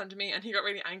do it all the time to me." And he got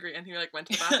really angry and he like went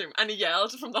to the bathroom and he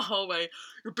yelled from the hallway,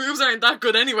 "Your boobs aren't that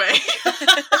good anyway."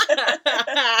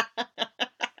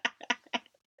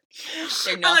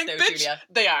 They're I'm not like, though, "Bitch, Julia.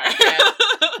 they are." Yeah.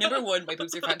 Number one, my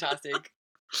boobs are fantastic.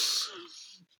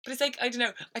 But it's like, I don't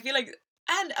know, I feel like,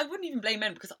 and I wouldn't even blame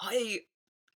men because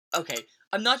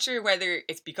I'm not sure whether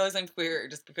it's because I'm queer or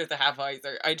just because I have eyes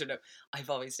or I don't know. I've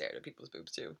always stared at people's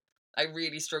boobs too. I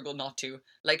really struggle not to.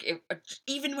 Like,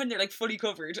 even when they're like fully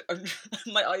covered,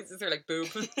 my eyes are like boob.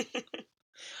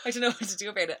 I don't know what to do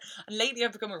about it. And lately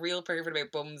I've become a real pervert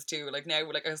about bums too. Like now,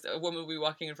 like a woman will be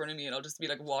walking in front of me and I'll just be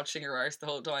like watching her arse the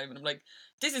whole time. And I'm like,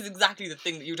 this is exactly the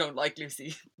thing that you don't like,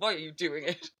 Lucy. Why are you doing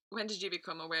it? When did you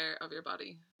become aware of your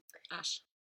body, Ash?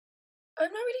 I'm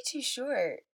not really too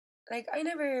sure. Like, I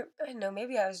don't know,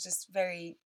 maybe I was just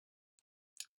very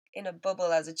in a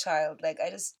bubble as a child. Like, I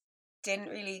just didn't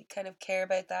really kind of care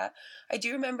about that. I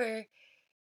do remember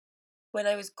when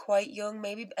I was quite young,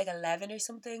 maybe like 11 or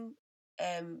something,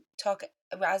 I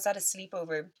was at a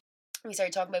sleepover. We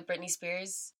started talking about Britney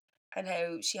Spears and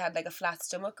how she had like a flat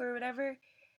stomach or whatever.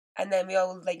 And then we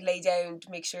all like lay down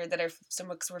to make sure that our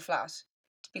stomachs were flat,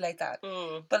 to be like that.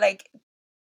 Oh. But like,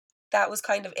 that was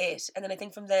kind of it. And then I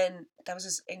think from then, that was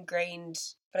just ingrained.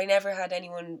 But I never had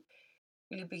anyone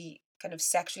really be kind of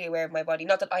sexually aware of my body.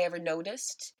 Not that I ever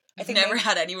noticed. I think never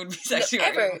had anyone be sexually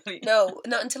aware of your body. No,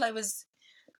 not until I was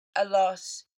a lot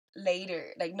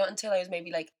later. Like, not until I was maybe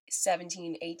like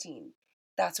 17, 18.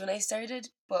 That's when I started.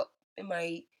 But in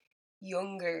my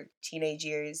younger teenage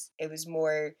years, it was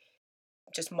more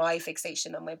just my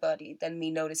fixation on my body than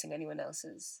me noticing anyone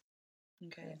else's.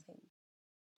 Okay. Kind of thing.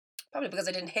 Probably because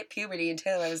I didn't hit puberty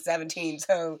until I was 17,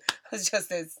 so I was just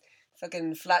this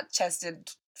fucking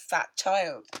flat-chested fat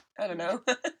child. I don't know.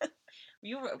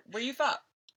 Were you fat?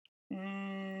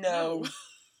 No.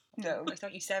 No. I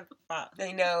thought you said fat.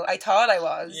 I know. I thought I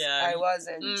was. Yeah. I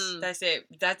wasn't. That's it.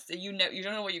 That's you know. You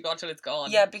don't know what you got till it's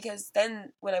gone. Yeah, because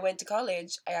then when I went to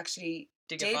college, I actually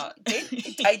Did get fat.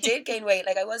 I did gain weight.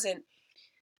 Like I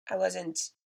wasn't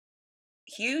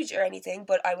huge or anything,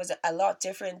 but I was a lot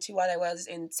different to what I was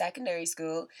in secondary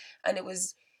school, and it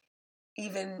was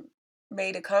even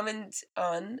made a comment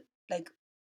on, like,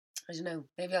 I don't know,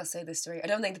 maybe I'll say this story. I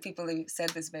don't think the people who said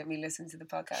this about me listen to the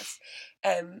podcast.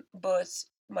 But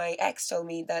my ex told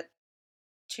me that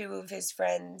two of his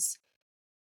friends,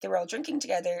 they were all drinking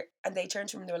together, and they turned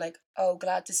to him and they were like, "Oh,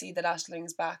 glad to see that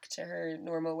Ashling's back to her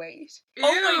normal weight." Oh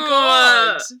my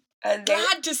god! And they,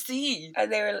 Glad to see.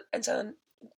 and they were, and so,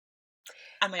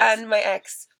 And my ex. and my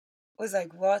ex was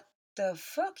like, "What the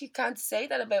fuck? You can't say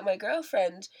that about my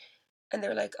girlfriend." And they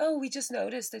were like, "Oh, we just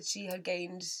noticed that she had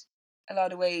gained a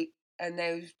lot of weight and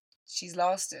now she's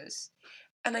lost it."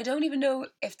 And I don't even know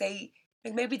if they,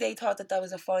 like, maybe they thought that that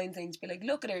was a fine thing to be like,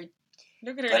 "Look at her,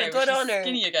 Look at her got now. a good She's on her."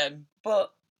 skinny again.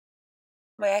 But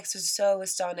my ex was so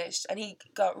astonished, and he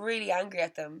got really angry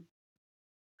at them.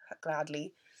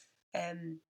 Gladly,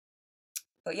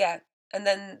 but yeah, and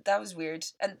then that was weird.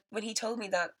 And when he told me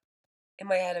that, in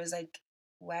my head, I was like,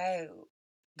 "Wow,"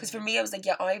 because for me, I was like,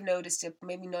 "Yeah, I've noticed it.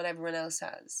 Maybe not everyone else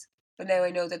has." But now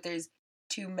I know that there's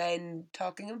two men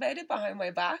talking about it behind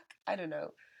my back. I don't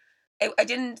know. I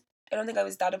didn't. I don't think I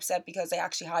was that upset because I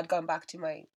actually had gone back to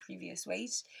my previous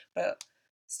weight, but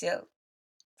still,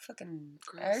 fucking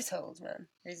arseholes, man.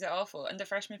 Is it awful? And the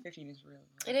freshman 15 is real.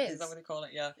 It is. Is that what they call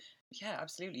it? Yeah. Yeah,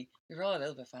 absolutely. We were all a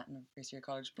little bit fat in the first year of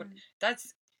college, but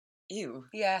that's ew.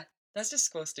 Yeah. That's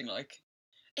disgusting. Like,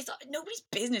 it's nobody's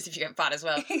business if you get fat as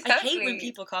well. Exactly. I hate when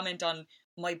people comment on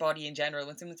my body in general.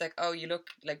 When someone's like, "Oh, you look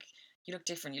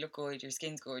different. You look good. Your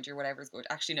skin's good. Your whatever's good."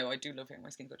 Actually, no, I do love having my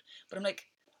skin good. But I'm like,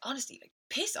 honestly, like,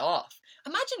 piss off.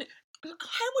 Imagine how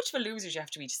much of a loser you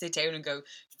have to be to sit down and go,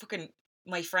 "Fucking,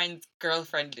 my friend's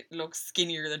girlfriend looks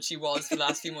skinnier than she was for the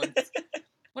last few months."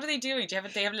 What are they doing? They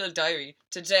have a little diary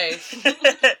today?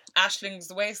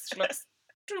 Ashling's waist looks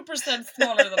 2%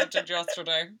 smaller than it did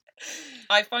yesterday.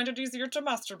 I find it easier to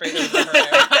masturbate over her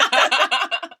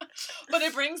now. But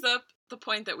it brings up the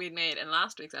point that we'd made in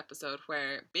last week's episode,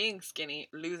 where being skinny,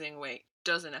 losing weight,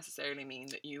 doesn't necessarily mean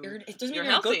that it doesn't mean you're you're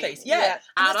in a good healthy. place. Yeah. Yeah,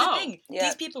 and At that's all. the thing. Yeah.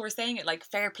 These people were saying it like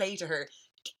fair play to her.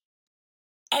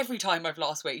 Every time I've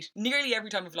lost weight, nearly every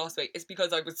time I've lost weight, it's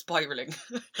because I was spiraling.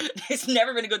 It's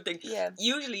never been a good thing. Yeah.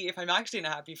 Usually, if I'm actually in a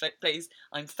happy place,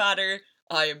 I'm fatter,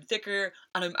 I am thicker,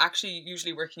 and I'm actually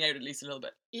usually working out at least a little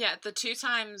bit. Yeah, the two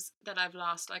times that I've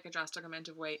lost like a drastic amount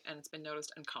of weight and it's been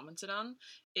noticed and commented on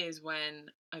is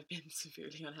when I've been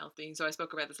severely unhealthy. So I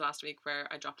spoke about this last week, where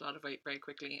I dropped a lot of weight very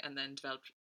quickly and then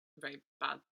developed a very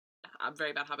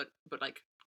bad habit, but like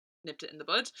nipped it in the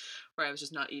bud, where I was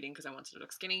just not eating because I wanted to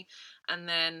look skinny. And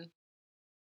then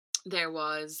there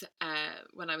was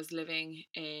when I was living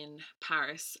in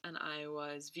Paris and I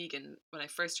was vegan. When I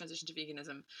first transitioned to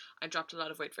veganism, I dropped a lot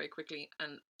of weight very quickly,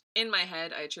 and in my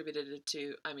head I attributed it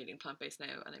to, I'm eating plant-based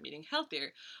now and I'm eating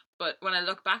healthier. But when I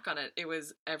look back on it, it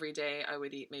was every day I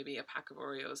would eat maybe a pack of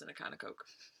Oreos and a can of Coke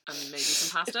and maybe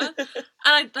some pasta. And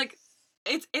I like,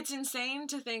 it's insane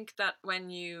to think that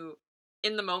when you,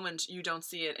 in the moment, you don't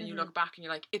see it and you look back and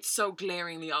you're like, it's so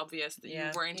glaringly obvious that you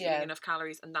weren't eating enough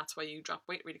calories and that's why you drop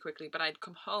weight really quickly. But I'd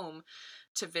come home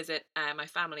to visit my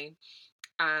family,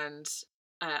 and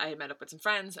I had met up with some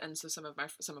friends, and so some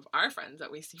of our friends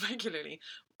that we see regularly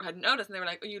had noticed, and they were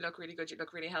like, "Oh, you look really good. You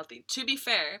look really healthy." To be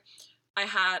fair, I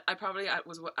probably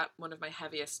was at one of my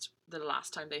heaviest the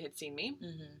last time they had seen me,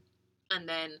 and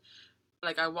then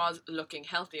like I was looking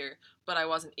healthier, but I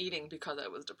wasn't eating because I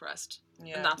was depressed.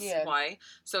 Yeah. And that's why.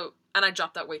 So, and I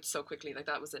dropped that weight so quickly. Like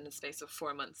that was in the space of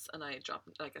 4 months, and I dropped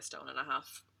like 1.5 stone.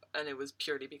 And it was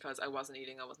purely because I wasn't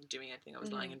eating, I wasn't doing anything, I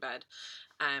was lying in bed.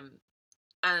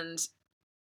 And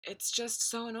it's just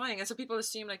so annoying. And so people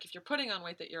assume like if you're putting on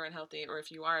weight that you're unhealthy, or if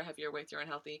you are a heavier weight, you're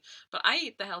unhealthy. But I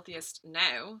eat the healthiest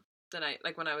now than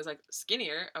when I was like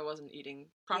skinnier, I wasn't eating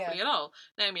properly at all.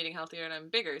 Now I'm eating healthier and I'm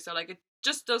bigger. So like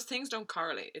just those things don't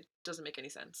correlate. It doesn't make any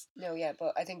sense. No, yeah,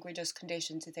 but I think we're just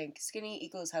conditioned to think skinny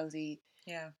equals healthy.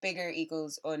 Yeah. Bigger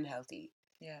equals unhealthy.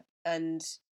 Yeah. And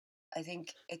I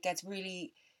think it can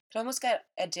almost get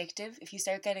addictive if you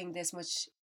start getting this much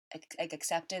like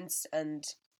acceptance and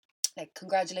like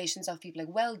congratulations off people,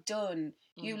 like, well done,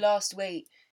 you lost weight.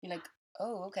 You're like,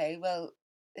 oh, okay, well,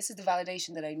 this is the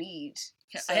validation that I need.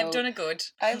 So I have done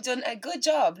I've done a good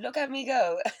job. Look at me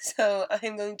go. So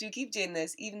I'm going to keep doing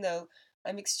this, even though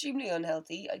I'm extremely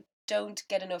unhealthy. I don't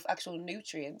get enough actual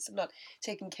nutrients. I'm not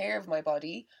taking care of my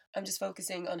body. I'm just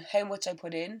focusing on how much I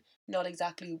put in, not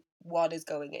exactly what is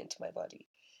going into my body.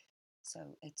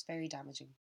 So it's very damaging.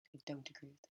 I don't agree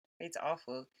with it. It's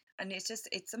awful. And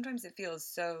sometimes it feels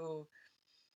so,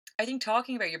 I think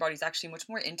talking about your body is actually much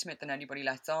more intimate than anybody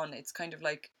lets on. It's kind of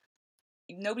like,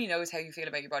 nobody knows how you feel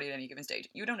about your body at any given stage.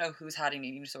 You don't know who's had an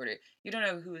eating disorder. You don't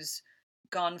know who's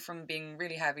gone from being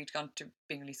really heavy to gone to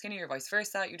being really skinny or vice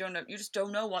versa. You just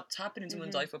don't know what's happened in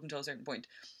someone's life up until a certain point.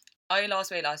 I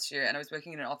lost weight last year and I was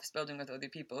working in an office building with other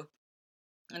people.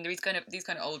 And these kind of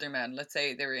older men, let's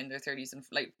say they were in their 30s and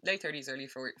late 30s, early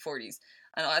 40s.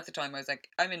 And at the time I was like,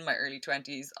 I'm in my early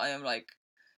 20s. I am like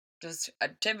just a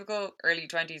typical early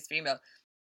 20s female.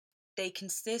 They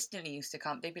consistently used to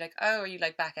come. They'd be like, oh, are you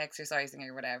like back exercising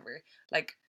or whatever?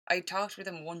 Like, I talked with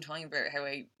them one time about how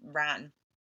I ran.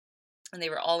 And they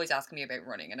were always asking me about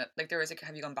running. And like, there was like,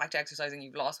 have you gone back to exercising?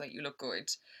 You've lost weight. You look good.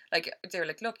 Like, they were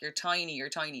like, look, you're tiny. You're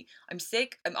tiny. I'm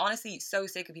sick. I'm honestly so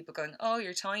sick of people going, oh,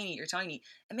 you're tiny. You're tiny.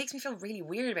 It makes me feel really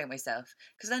weird about myself.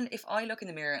 Because then if I look in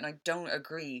the mirror and I don't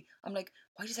agree, I'm like,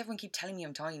 why does everyone keep telling me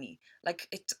I'm tiny? Like,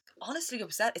 it's honestly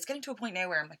upset. It's getting to a point now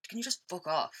where I'm like, can you just fuck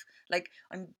off? Like,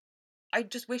 I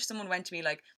just wish someone went to me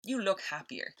like, you look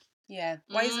happier. Yeah.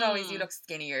 Why is it always you look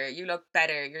skinnier, you look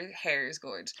better, your hair is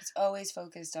good? It's always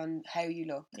focused on how you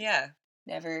look. Yeah.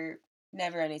 Never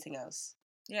anything else.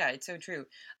 Yeah, it's so true.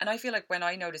 And I feel like when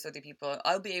I notice other people,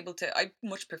 I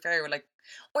much prefer like,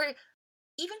 or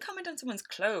even comment on someone's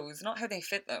clothes, not how they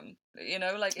fit them. You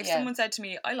know, like if someone said to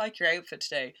me, I like your outfit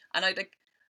today, and I'd like,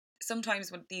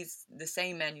 sometimes when the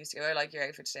same men used to go, I like your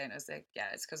outfit today, and I was like, yeah,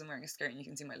 it's because I'm wearing a skirt and you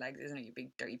can see my legs, isn't it, you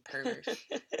big dirty pervert?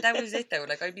 That was it though.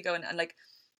 Like, I'd be going, and like,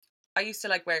 I used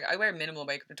to I wear minimal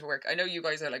makeup to work. I know you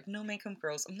guys are like, no makeup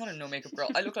girls. I'm not a no makeup girl.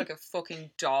 I look like a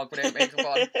fucking dog without makeup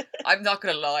on. I'm not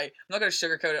gonna lie. I'm not gonna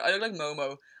sugarcoat it. I look like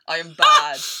Momo. I am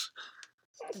bad.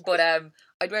 But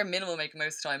I'd wear minimal makeup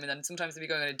most of the time, and then sometimes I'd be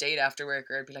going on a date after work,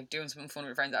 or I'd be like doing something fun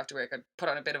with friends after work. I'd put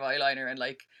on a bit of eyeliner and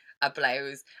like a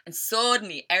blouse, and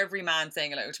suddenly every man saying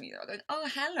hello to me, they're all going, oh,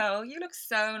 hello, you look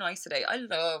so nice today. I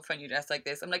love when you dress like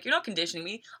this. I'm like, you're not conditioning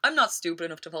me. I'm not stupid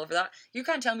enough to fall for that. You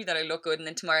can't tell me that I look good and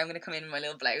then tomorrow I'm going to come in with my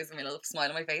little blouse and my little smile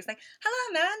on my face like,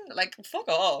 hello man, like, fuck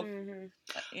off.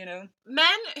 You know, men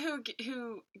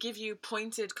who give you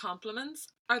pointed compliments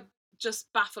are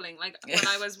just baffling. Like, when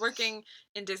I was working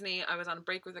in Disney, I was on a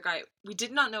break with a guy. We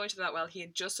did not know each other that well. He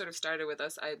had just sort of started with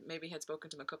us. I maybe had spoken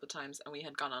to him a couple of times, and we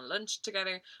had gone on lunch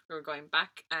together. We were going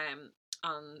back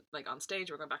on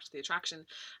stage. We were going back to the attraction,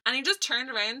 and he just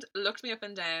turned around, looked me up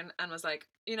and down, and was like,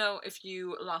 you know, if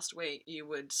you lost weight, you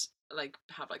would like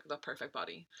have like the perfect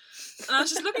body. And I was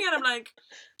just looking at him like,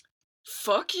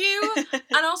 fuck you.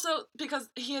 And also because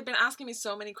he had been asking me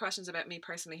so many questions about me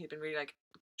personally, he'd been really like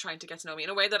trying to get to know me in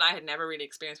a way that I had never really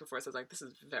experienced before. So I was like, this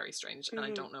is very strange, and I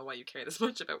don't know why you care this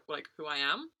much about like who I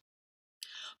am.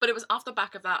 But it was off the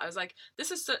back of that, I was like,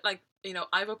 this is so, like, you know,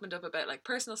 I've opened up about like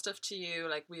personal stuff to you,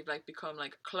 like we've like become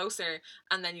like closer,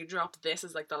 and then you drop this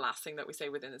as like the last thing that we say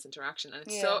within this interaction, and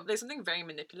it's so, there's something very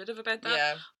manipulative about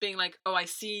that, being like, oh, I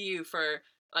see you for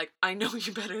like, I know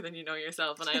you better than you know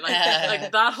yourself, and I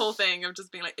like that whole thing of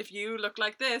just being like, if you look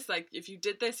like this, like if you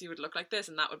did this, you would look like this,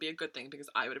 and that would be a good thing because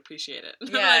I would appreciate it.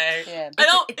 Like, I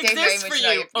don't exist for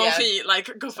you, Opie.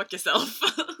 Like, go fuck yourself.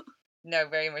 No,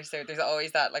 very much so. There's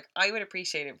always that, like, I would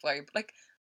appreciate it vibe. Like,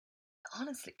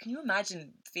 honestly, can you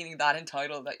imagine feeling that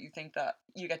entitled that you think that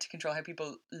you get to control how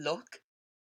people look?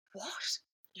 What?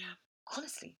 Yeah.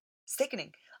 Honestly,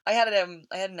 sickening. I had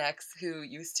an ex who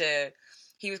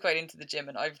he was quite into the gym,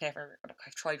 and I've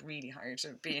tried really hard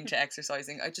to be into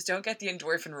exercising. I just don't get the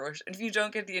endorphin rush. And if you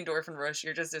don't get the endorphin rush,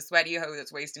 you're just a sweaty hoe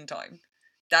that's wasting time.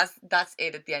 That's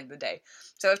it at the end of the day.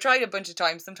 So I've tried a bunch of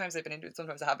times. Sometimes I've been into it,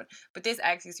 sometimes I haven't. But this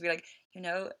ex used to be like, you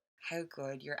know how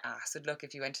good your ass would look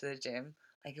if you went to the gym?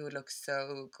 Like, it would look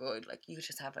so good. Like, you would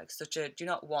just have like such a, do you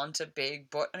not want a big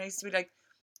butt? And I used to be like,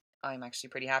 I'm actually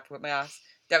pretty happy with my ass.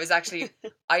 That was actually,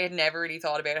 I had never really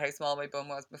thought about how small my bum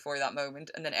was before that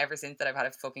moment. And then ever since that, I've had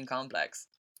a fucking complex.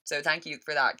 So thank you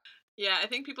for that. Yeah, I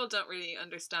think people don't really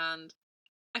understand.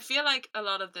 I feel like a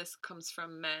lot of this comes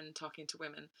from men talking to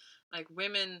women. Like,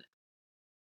 women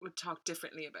would talk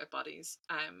differently about bodies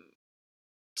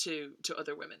to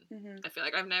other women. I feel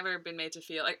like I've never been made to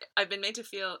feel like, I've been made to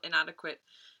feel inadequate,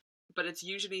 but it's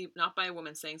usually not by a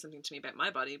woman saying something to me about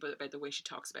my body, but about the way she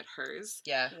talks about hers.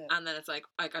 Yeah. And then it's like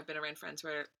I've been around friends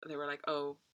where they were like,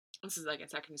 oh, this is like in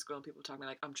secondary school, and people talk to me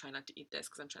like, I'm trying not to eat this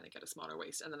because I'm trying to get a smaller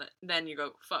waist. And then you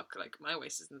go, fuck, like my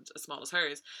waist isn't as small as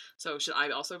hers, so should I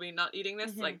also be not eating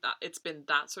this? Like that. It's been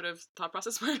that sort of thought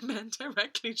process where men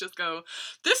directly just go,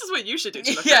 this is what you should do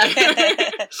to look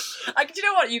better. Like, do you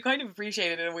know what? You kind of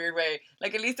appreciate it in a weird way.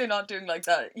 Like, at least they're not doing like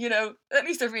that, you know? At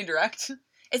least they're being direct.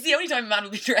 It's the only time a man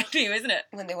will be threatening you, isn't it?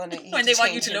 When they want to When they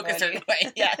want you to look a certain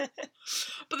way. Yeah. Yeah.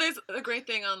 But there's a great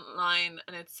thing online,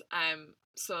 and it's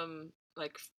some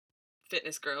like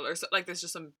fitness girl or so, like there's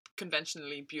just some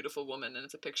conventionally beautiful woman and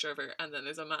it's a picture of her, and then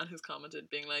there's a man who's commented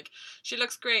being like, she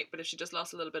looks great, but if she just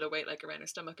lost a little bit of weight like around her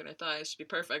stomach and her thighs she'd be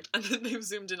perfect. And then they've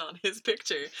zoomed in on his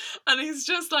picture and he's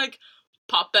just like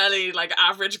pot belly, like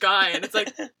average guy, and it's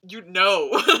like, you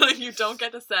don't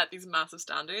get to set these massive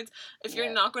standards if you're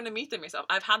Yeah. not going to meet them yourself.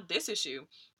 I've had this issue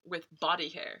with body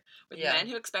hair, with Yeah. men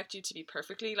who expect you to be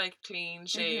perfectly like clean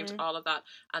shaved, Mhm. all of that,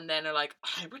 and then are like,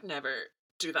 I would never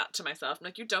do that to myself. I'm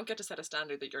like, you don't get to set a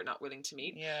standard that you're not willing to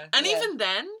meet. Yeah. And Yeah. even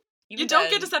then, you don't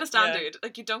get to set a standard.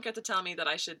 Like, you don't get to tell me that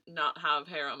I should not have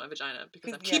hair on my vagina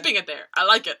because I'm Yeah. keeping it there. I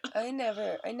like it. I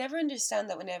never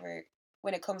understand that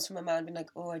when it comes from a man being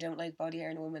like, oh, I don't like body hair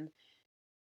in a woman.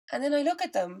 And then I look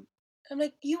at them, I'm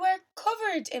like, you are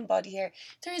covered in body hair.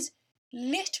 There's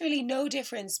literally no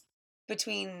difference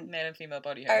between Male and female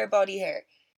body our hair. body hair.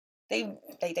 They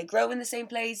grow in the same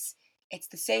place. It's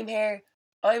the same hair.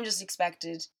 I'm just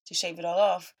expected to shave it all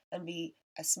off and be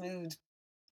a smooth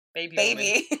Woman.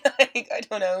 baby. Like, I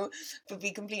don't know, but be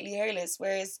completely hairless.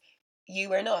 Whereas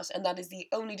you are not, and that is the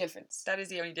only difference. That is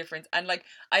the only difference. And like,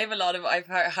 I've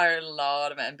heard a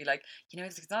lot of men be like,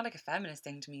 it's not like a feminist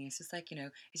thing to me. It's just like,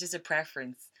 it's just a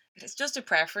preference. It's just a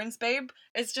preference, babe.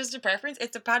 It's just a preference.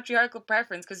 It's a patriarchal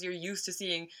preference because you're used to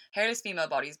seeing hairless female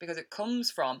bodies because it comes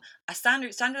from a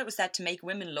standard that was set to make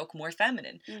women look more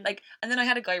feminine. Mm. Like, and then I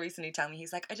had a guy recently tell me,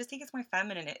 he's like, I just think it's more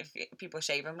feminine if people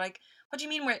shave. I'm like, what do you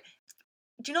mean?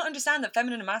 Do you not understand that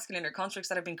feminine and masculine are constructs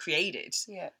that have been created?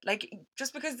 Yeah. Like,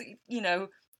 just because,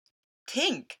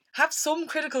 have some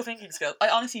critical thinking skills. I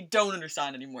honestly don't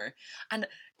understand anymore. And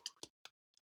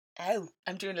Ow.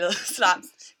 I'm doing little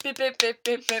slaps. Bip, bip, bip,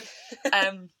 bip, bip.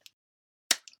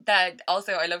 That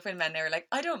also, I love when men are like,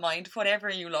 I don't mind, whatever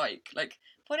you like. Like,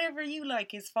 whatever you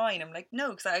like is fine. I'm like, no,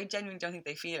 because I genuinely don't think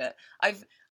they feel it. I was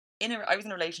in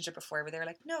a relationship before where they were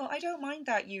like, no, I don't mind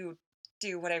that you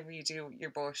do whatever you do with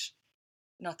your bush.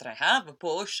 Not that I have a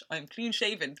bush. I'm clean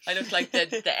shaven. I look like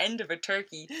the end of a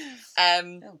turkey.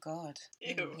 Oh God.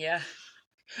 Ew. Yeah.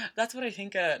 That's what I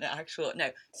think an actual... Now,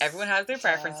 everyone has their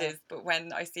preferences, but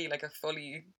when I see like a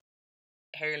fully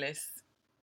hairless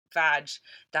vag,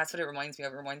 that's what it reminds me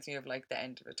of. It reminds me of like the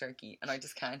end of a turkey, and I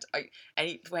just can't.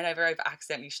 Whenever I've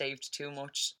accidentally shaved too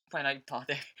much when I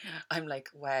bother, I'm like,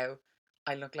 wow,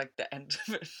 I look like the end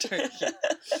of a turkey.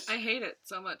 I hate it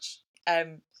so much.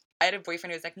 I had a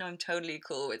boyfriend who was like, no, I'm totally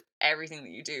cool with everything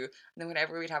that you do. And then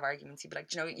whenever we'd have arguments, he'd be like,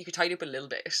 you could tidy up a little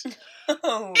bit.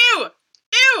 Oh. Ew!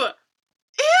 Ew!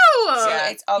 Ew! So Yeah,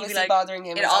 it's obviously like, bothering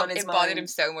him. It's on his It bothered mind. him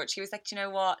so much. He was like, do you know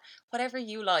what? Whatever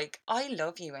you like, I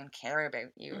love you and care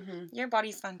about you. Mhm. Your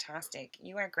body's fantastic.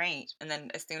 You are great. And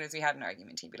then as soon as we had an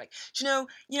argument, he'd be like, do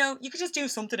you know, you could just do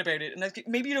something about it. And like,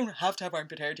 maybe you don't have to have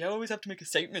armpit hair. You always have to make a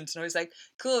statement. And I was like,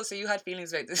 cool. So you had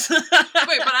feelings about this. Wait,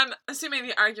 but I'm assuming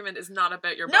the argument is not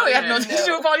about your no, body it had hair. nothing to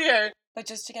do with body hair. But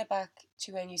just to get back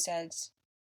to when you said,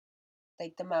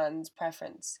 like, the man's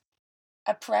preference.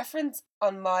 A preference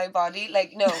on my body?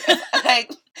 Like, no.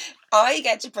 Like, I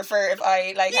get to prefer if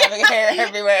I like having hair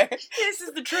everywhere. This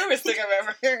is the truest thing I've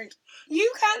ever heard.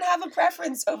 You can't have a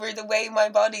preference over the way my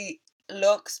body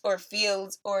looks or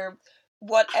feels or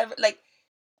whatever. Like,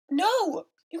 no.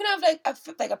 You can have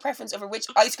like a preference over which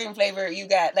ice cream flavor you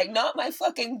get. Like, not my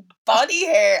fucking body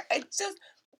hair.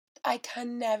 I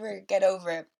can never get over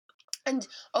it. And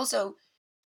also,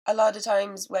 a lot of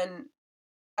times when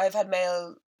I've had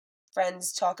male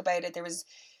friends talk about it, there was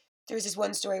this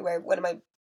one story where one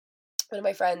of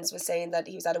my friends was saying that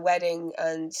he was at a wedding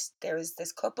and there was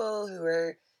this couple who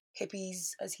were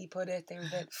hippies, as he put it. They were a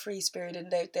bit free spirited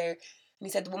and out there. And he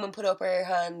said the woman put up her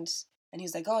hand and he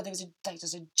was like, oh, there's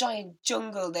a giant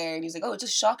jungle there. And he was like, oh, it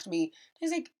just shocked me. And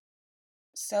he's like,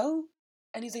 so?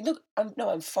 And he's like, look,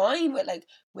 I'm fine with like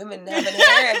women having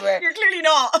hair everywhere. You're clearly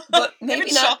not. But Maybe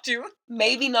maybe it not. shocked you.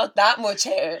 Maybe not that much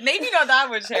hair. Maybe not that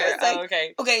much hair. It's like, oh,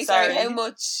 okay. Okay, sorry, how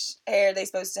much hair are they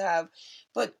supposed to have?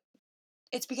 But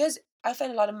it's because I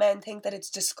find a lot of men think that it's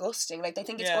disgusting. Like, they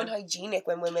think it's Yeah. unhygienic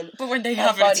when women, But when they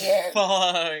have have it, it's body hair.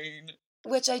 fine.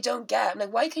 which I don't get. I'm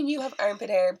like, why can you have armpit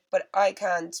hair, but I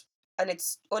can't? And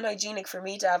it's unhygienic for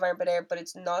me to have armpit hair, but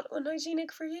it's not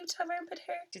unhygienic for you to have armpit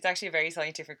hair? It's actually a very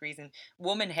scientific reason.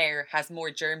 Woman hair has more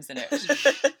germs in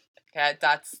it. Yeah,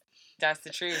 that's the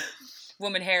truth.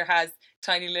 Woman hair has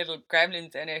tiny little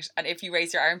gremlins in it, and if you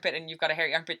raise your armpit and you've got a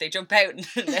hairy armpit, they jump out,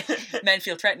 and men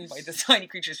feel threatened by the tiny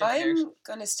creatures jumping out. I'm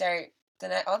going to start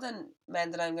all the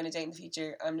men that I'm going to date in the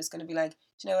future, I'm just going to be like,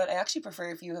 do you know what? I actually prefer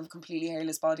if you have a completely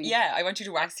hairless body. Yeah, I want you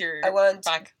to wax your I want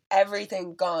back.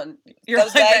 everything gone. Your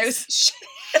Those eyebrows.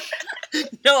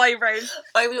 legs. No eyebrows.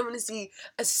 I don't want to see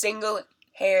a single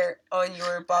hair on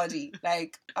your body.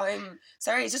 Like, I'm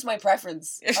sorry, it's just my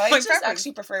preference. It's I my just preference.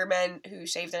 actually prefer men who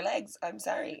shave their legs. I'm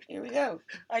sorry. Here we go.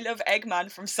 I love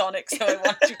Eggman from Sonic, so I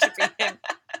want you to be him.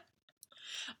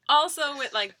 Also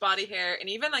with like body hair and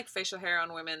even like facial hair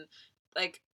on women,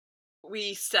 like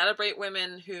we celebrate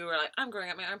women who are like, I'm growing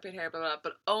out my armpit hair, blah, blah, blah,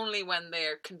 but only when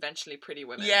they're conventionally pretty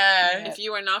women. Yeah. If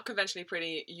you are not conventionally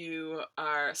pretty, you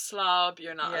are a slob,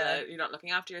 you're not Yeah. allowed, you're not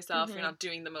looking after yourself, Mhm. you're not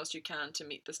doing the most you can to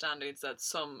meet the standards that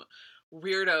some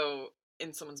weirdo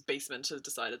in someone's basement has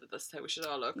decided that this is how we should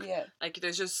all look. Yeah, Like,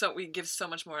 there's just we give so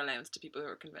much more allowance to people who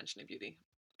are conventionally beautiful.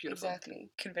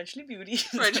 exactly. Conventionally beauty.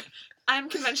 Right. I'm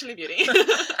conventionally beauty.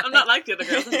 I'm not like the other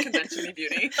girls, I'm conventionally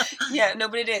beauty. Yeah, no,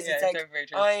 but it is. Yeah, It's like, very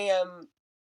true.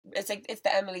 it's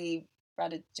the Emily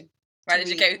Ratatouille.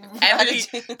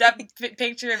 Emily, that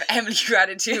picture of Emily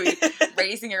Ratatouille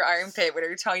raising her armpit with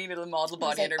her tiny little model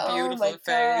body and her beautiful oh my face.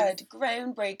 God,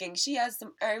 groundbreaking. She has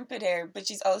some armpit hair, but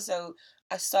she's also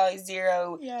a size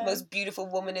 0, Yeah. the most beautiful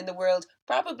woman in the world,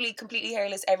 probably completely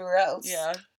hairless everywhere else.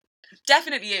 Yeah.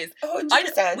 Definitely is.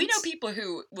 100%. We know people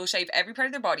who will shave every part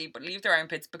of their body but leave their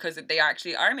armpits because they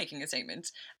actually are making a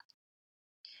statement.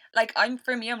 Like, I'm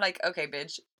like, okay,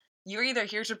 bitch, you're either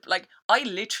here to, like, I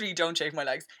literally don't shave my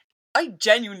legs. I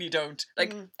genuinely don't.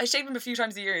 Like, I shave them a few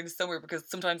times a year in the summer because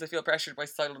sometimes I feel pressured by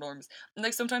societal norms. And,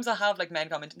 like, sometimes I'll have, like, men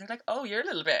comment and they're like, oh, you're a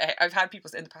little bit... I've had people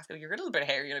in the past go, you're a little bit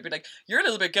hairy. And I'd be like, you're a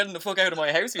little bit getting the fuck out of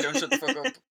my house if you don't shut the fuck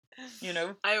up. You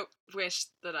know? I wish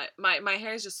that my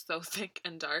hair is just so thick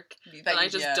and dark That that I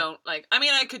just don't, like, I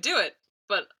mean, I could do it,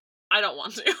 but I don't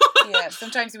want to. Yeah.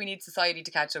 Sometimes we need society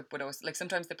to catch up with us. Like,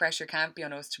 sometimes the pressure can't be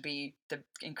on us to be the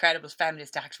incredible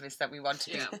feminist activists that we want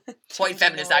to be. Yeah. White Changing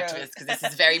feminist the world. activists, because this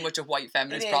is very much a white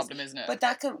feminist It is. problem, isn't it? But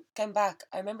that came back.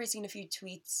 I remember seeing a few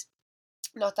tweets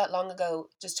not that long ago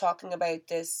just talking about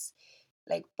this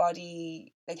like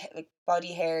body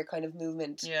hair kind of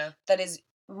movement yeah. that is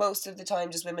most of the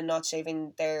time just women not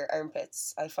shaving their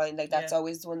armpits. I find like that's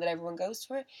always the one that everyone goes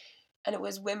for. And it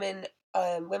was women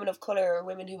of colour or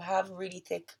women who have really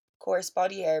thick, coarse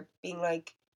body hair being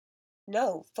like,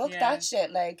 no, fuck that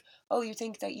shit. Like, oh, you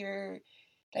think that you're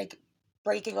like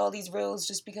breaking all these rules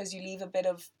just because you leave a bit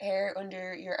of hair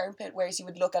under your armpit, whereas you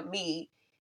would look at me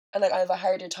and like I have a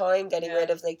harder time getting rid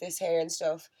of like this hair and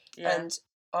stuff. Yeah. And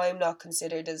I'm not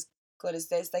considered as good as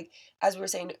this. Like, as we were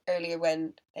saying earlier,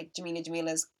 when like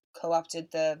Jamila's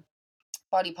co-opted the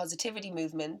body positivity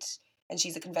movement and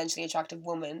she's a conventionally attractive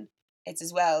woman, it's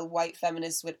as well white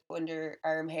feminists with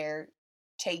underarm hair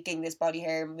taking this body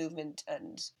hair movement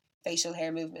and facial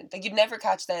hair movement. Like, you'd never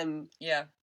catch them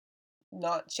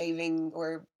not shaving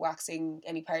or waxing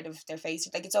any part of their face.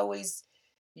 Like, it's always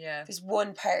this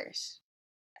one part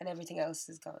and everything else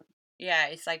is gone. Yeah,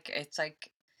 it's like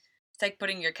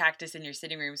putting your cactus in your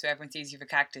sitting room so everyone sees you have a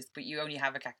cactus, but you only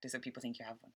have a cactus so people think you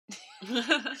have one.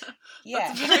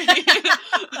 Yeah.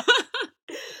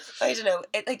 I don't know.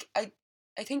 It like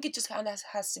I think it just kind of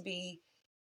has to be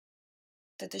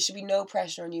that there should be no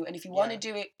pressure on you, and if you want to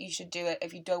do it, you should do it.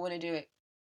 If you don't want to do it,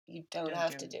 you don't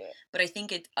have to do it. But I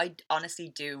think I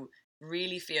honestly do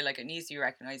really feel like it needs to be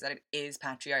recognised that it is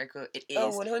patriarchal. It is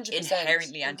 100%,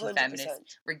 inherently anti-feminist,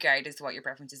 100%. regardless of what your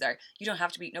preferences are. You don't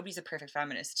have to be. Nobody's a perfect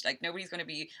feminist. Like, nobody's going to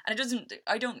be. And it doesn't.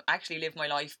 I don't actually live my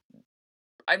life.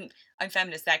 I'm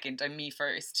feminist second. I'm me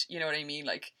first. You know what I mean?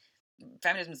 Like,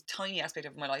 feminism is a tiny aspect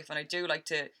of my life, and I do like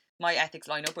to. My ethics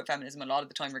line up with feminism a lot of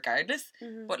the time, regardless.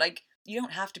 Mm-hmm. But like, you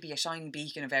don't have to be a shining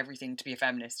beacon of everything to be a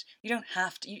feminist. You don't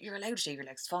have to. You're allowed to shave your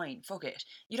legs. Fine, fuck it.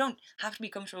 You don't have to be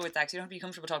comfortable with sex. You don't have to be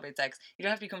comfortable talking about sex. You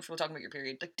don't have to be comfortable talking about your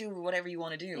period. Like, do whatever you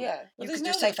want to do. Yeah, you could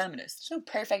just say feminist. There's no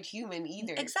perfect human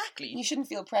either. Exactly. You shouldn't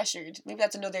feel pressured. Maybe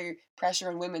that's another pressure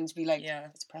on women to be like,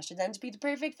 it's pressure then to be the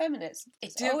perfect feminist.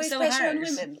 It's always so pressure hard. on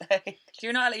women.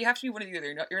 You're not. You have to be one or the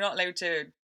other. You're not allowed to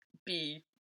be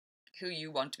who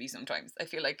you want to be sometimes. I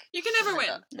feel like you can never win.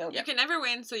 No. You can never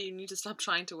win, so you need to stop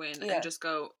trying to win and just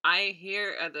go,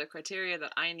 here are the criteria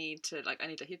that I need to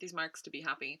hit these marks to be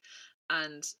happy,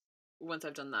 and once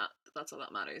I've done that, that's all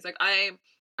that matters. Like, I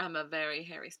am a very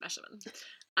hairy specimen,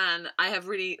 and I have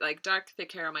really like dark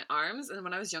thick hair on my arms, and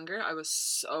when I was younger I was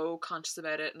so conscious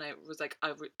about it, and I was like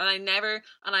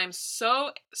I'm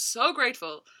so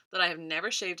grateful that I have never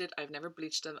shaved it, I've never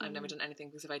bleached them, I've never done anything,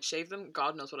 because if I'd shaved them,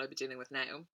 God knows what I'd be dealing with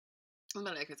now. I'm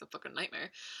like, it's a fucking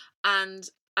nightmare. And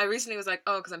I recently was like,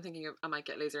 because I'm thinking I might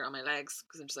get laser on my legs,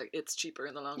 because I'm just like, it's cheaper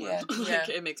in the long run. Like,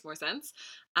 it makes more sense.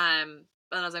 And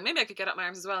I was like, maybe I could get up my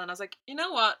arms as well. And I was like, you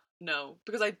know what? know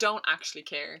because I don't actually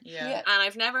care. Yeah. And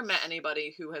I've never met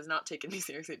anybody who has not taken me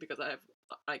seriously because I have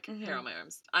like hair Mhm. on my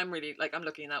arms. I'm really like I'm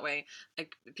lucky in that way.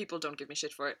 Like people don't give me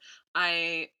shit for it.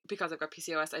 Because I've got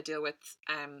PCOS, I deal with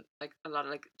like a lot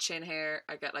of like chin hair.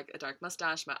 I get like a dark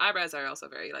mustache. My eyebrows are also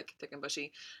very like thick and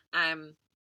bushy. And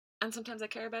sometimes I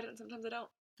care about it and sometimes I don't.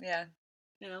 Yeah.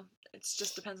 You know, it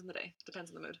just depends on the day.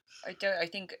 Depends on the mood. I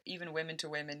think even women to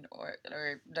women or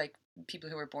like people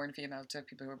who are born female to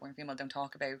people who are born female don't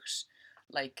talk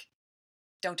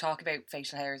about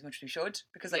facial hair as much as we should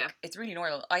because like Yeah. it's really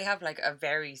normal. I have like a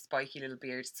very spiky little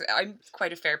beard. So I'm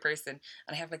quite a fair person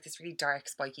and I have like this really dark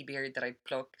spiky beard that I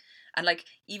pluck and like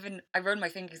even I run my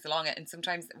fingers along it and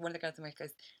sometimes one of the girls in my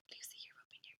goes, Lucy, you're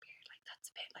rubbing your beard, like that's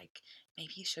a bit like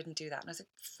maybe you shouldn't do that. And I was like,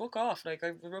 fuck off, like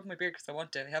I rub my beard because I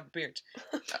want to have a beard.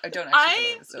 I don't actually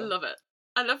I do it, so. love it.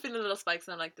 I love feeling the little spikes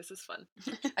and I'm like, this is fun.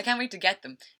 I can't wait to get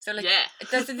them. So like Yeah.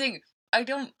 that's the thing. I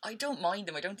don't mind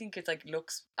them. I don't think it's like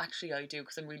looks. Actually, I do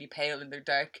because I'm really pale and they're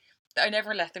dark. I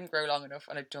never let them grow long enough,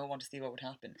 and I don't want to see what would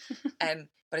happen.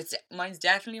 But mine's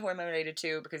definitely hormone related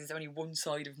too because it's only one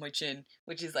side of my chin,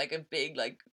 which is like a big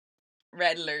like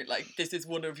red alert. Like this is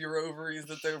one of your ovaries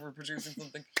that's overproducing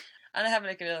something. And I have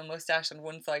like a little mustache on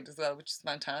one side as well, which is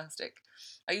fantastic.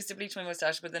 I used to bleach my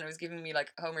mustache, but then it was giving me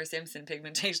like Homer Simpson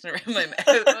pigmentation around my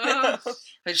mouth,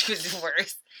 which was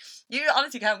worse. You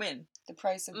honestly can't win. The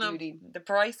price of No. beauty. The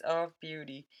price of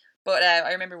beauty. But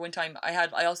I remember one time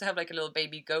I also have like a little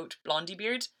baby goat blondie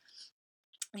beard.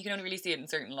 You can only really see it in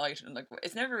certain light and like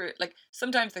it's never like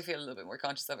sometimes I feel a little bit more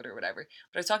conscious of it or whatever.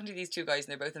 But I was talking to these two guys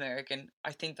and they're both American.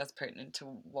 I think that's pertinent to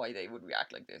why they would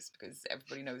react like this because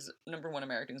everybody knows number one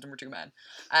Americans, number two men.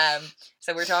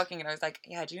 So we're talking and I was like,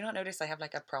 yeah, do you not notice I have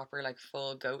like a proper like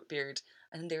full goat beard?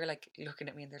 And they were like looking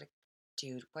at me and they're like,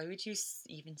 dude, why would you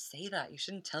even say that? You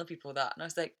shouldn't tell people that. And I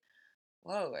was like,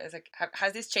 whoa, I was like,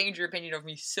 has this changed your opinion of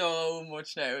me so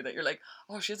much now that you're like,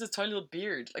 oh, she has this tiny little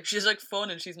beard. Like, she's like fun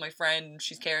and she's my friend and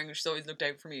she's caring and she's always looked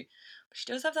out for me. But she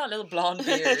does have that little blonde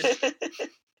beard.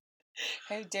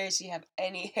 How dare she have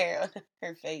any hair on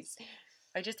her face?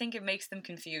 I just think it makes them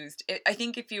confused. I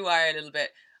think if you are a little bit,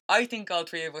 I think all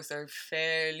three of us are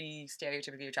fairly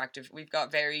stereotypically attractive. We've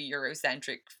got very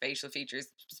Eurocentric facial features,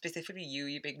 specifically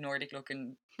you big Nordic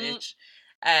looking bitch.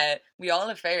 We all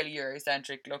have fairly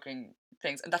Eurocentric looking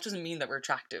things, and that doesn't mean that we're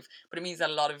attractive, but it means that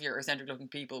a lot of Eurocentric looking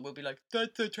people will be like,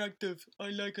 that's attractive, I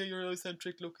like a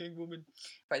Eurocentric looking woman,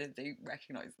 whether they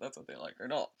recognise that's what they like or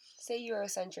not. Say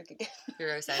Eurocentric again.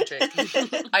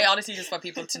 Eurocentric. I honestly just want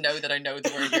people to know that I know the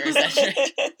word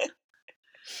Eurocentric.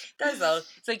 That's all.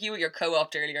 It's like you with your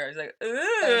co-opt earlier. I was like,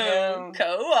 ooh,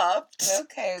 co-opt.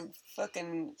 Okay,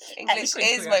 fucking English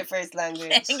is my first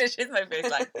language. English is my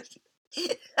first language.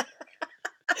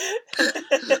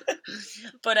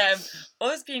 But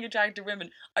us being attracted to women,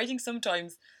 I think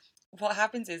sometimes what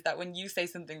happens is that when you say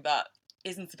something that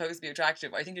isn't supposed to be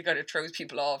attractive, I think it kind of throws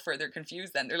people off or they're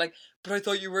confused then. They're like, but I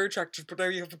thought you were attractive, but now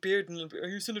you have a beard and are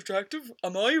you still attractive?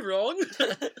 Am I wrong?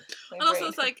 And also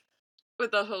it's like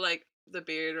with the whole like the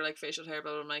beard or like facial hair,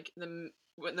 blah, blah, blah, like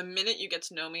the minute you get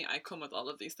to know me, I come with all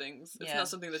of these things. It's not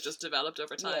something that just developed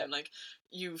over time. Yeah. Like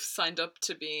you've signed up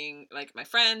to being like my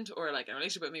friend or like in a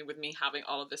relationship with me having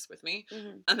all of this with me,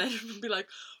 and then you'll be like,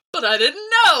 but I didn't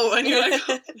know, and you're like,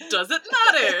 does it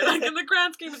matter? Like in the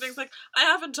grand scheme of things, like I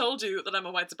haven't told you that I'm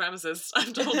a white supremacist.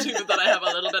 I've told you that I have a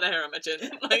little bit of hair on my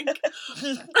chin. Like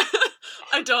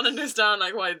I don't understand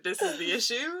like why this is the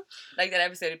issue. Like that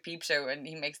episode of Peep Show when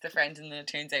he makes the friend and then it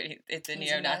turns out it's a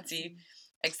neo-Nazi.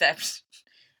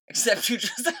 Except you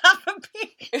just have a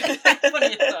beard. What do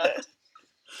you thought?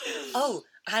 Oh,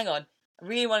 hang on. I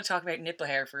really want to talk about nipple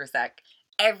hair for a sec.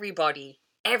 Everybody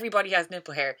has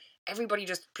nipple hair. Everybody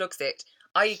just plucks it.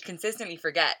 I consistently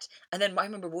forget. And then I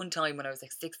remember one time when I was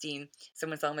like 16,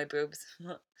 someone saw my boobs.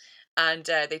 And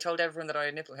they told everyone that I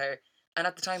had nipple hair. And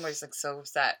at the time I was like so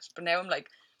upset. But now I'm like,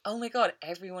 oh my god,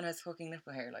 everyone has fucking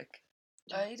nipple hair. Like,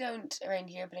 I don't around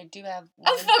here, but I do have one.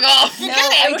 oh, fuck off! No,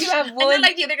 I do have one. I'm not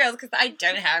like the other girls because I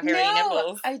don't have hairy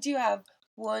nipples. I do have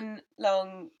one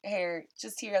long hair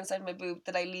just here outside my boob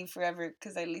that I leave forever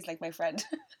because I least like my friend.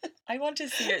 I want to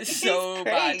see it It's so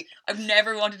bad. great. I've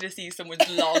never wanted to see someone's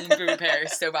long boob hair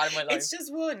so bad in my life. It's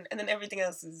just one, and then everything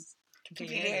else is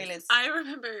Completely hairless. I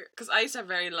remember, because I used to have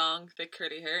very long, thick,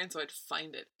 curly hair, and so I'd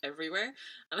find it everywhere.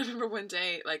 And I remember one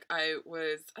day, like, I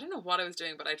don't know what I was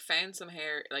doing, but I'd found some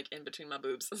hair, like, in between my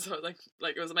boobs. And so, like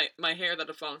it was my hair that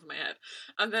had fallen from my head.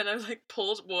 And then I, like,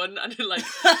 pulled one, and it, like,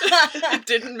 it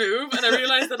didn't move. And I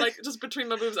realised that, like, just between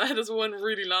my boobs, I had this one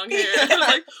really long hair. And I was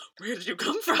like, where did you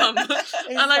come from? And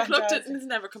I plucked it, and it's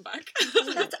never come back.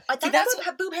 That's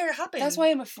what boob hair happens. That's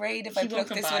why I'm afraid if I pluck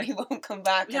this one, he won't come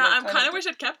back. Yeah, I kind of wish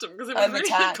I'd kept him, because it was really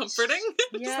comforting.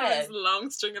 Just like this long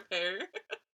string of hair.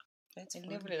 That's a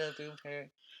little boob hair.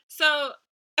 So,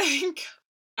 I think,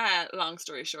 long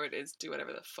story short, is do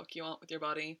whatever the fuck you want with your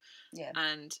body. Yeah.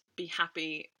 And be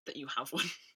happy that you have one.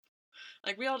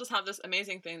 Like, we all just have this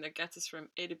amazing thing that gets us from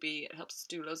A to B. It helps us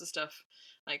do loads of stuff.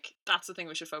 Like, that's the thing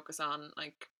we should focus on.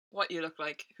 Like, what you look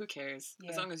like, who cares?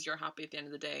 Yeah. As long as you're happy at the end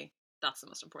of the day, that's the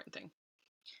most important thing.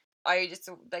 I just,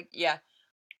 like, yeah.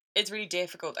 It's really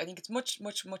difficult. I think it's much,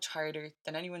 much, much harder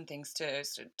than anyone thinks to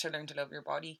learn to love your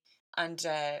body. And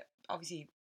obviously,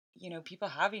 you know, people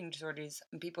have eating disorders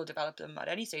and people develop them at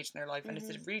any stage in their life, and it's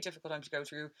a really difficult time to go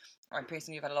through. I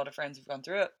personally have had a lot of friends who've gone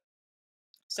through it.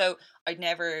 So I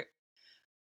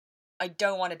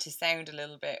don't want it to sound a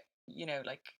little bit, you know,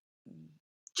 like...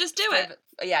 Just do it.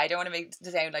 Yeah, I don't want to make it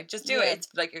sound like, just do it. It's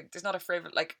like, there's not a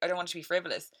frivolous... Like, I don't want it to be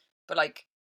frivolous, but, like,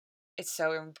 it's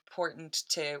so important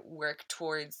to work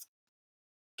towards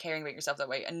caring about yourself that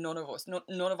way, and none of us,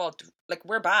 like,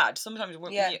 we're bad. Sometimes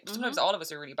sometimes all of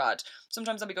us are really bad.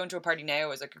 Sometimes I'll be going to a party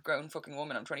now as, like, a grown fucking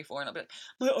woman, I'm 24, and I'll be like,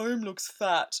 my arm looks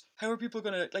fat. How are people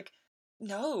gonna, like,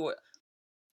 no.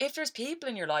 If there's people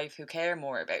in your life who care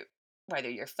more about whether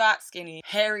you're fat, skinny,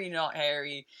 hairy, not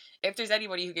hairy, if there's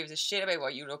anybody who gives a shit about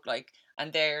what you look like,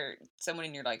 and they're someone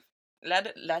in your life,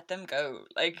 let them go.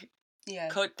 Like,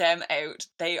 cut them out.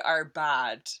 They are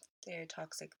bad. They're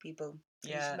toxic people.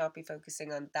 You Yeah. should not be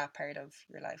focusing on that part of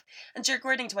your life. And sure,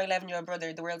 according to my 11-year-old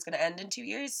brother, the world's going to end in 2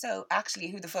 years. So actually,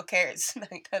 who the fuck cares?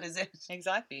 Like, that is it.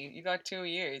 Exactly. You got 2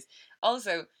 years.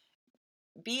 Also,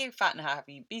 be fat and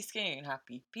happy. Be skinny and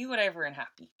happy. Be whatever and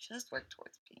happy. Just work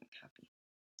towards being happy,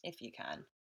 if you can.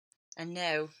 And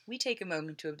now, we take a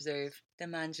moment to observe the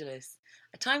Mangelus,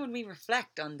 a time when we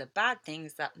reflect on the bad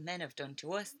things that men have done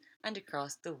to us and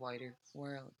across the wider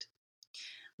world.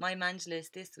 My Mangelus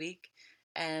this week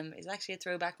is actually a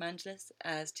throwback Mangelus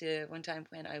as to one time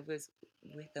when I was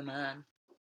with a man.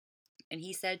 And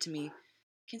he said to me,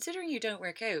 considering you don't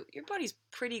work out, your body's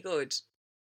pretty good.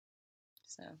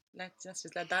 So let's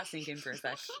just let that sink in for a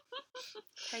sec.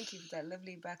 Thank you for that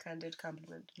lovely backhanded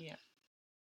compliment. Yeah.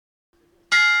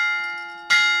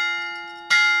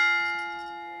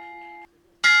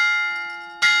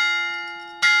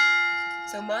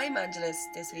 So my Mangelus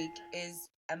this week is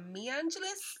a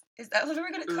me-angelus. Is that what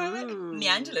we're going to call it?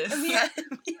 Meangelus.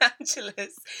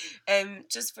 Me-angelus.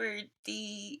 Just for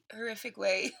the horrific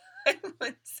way I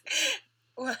once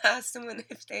asked someone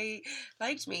if they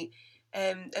liked me.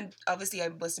 And obviously I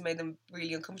must have made them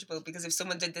really uncomfortable, because if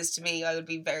someone did this to me, I would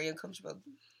be very uncomfortable.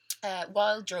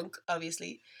 While drunk,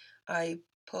 obviously, I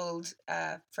pulled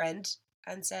a friend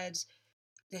and said,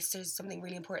 there's something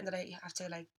really important that I have to,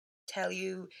 like, tell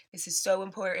you. This is so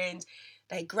important.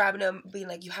 Like, grabbing him, being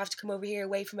like, you have to come over here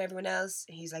away from everyone else.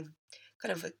 And he's like,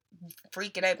 kind of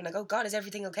freaking out and like, oh God, is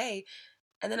everything okay?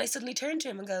 And then I suddenly turned to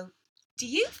him and go, do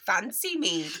you fancy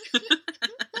me?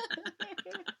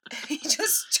 He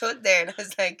just stood there, and I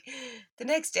was like, the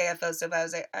next day I felt so bad. I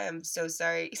was like, I am so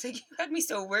sorry. He's like, you had me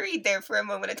so worried there for a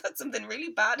moment. I thought something really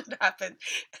bad had happened.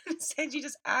 And instead you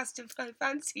just asked if I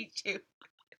fancied you.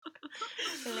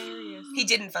 Hilarious. He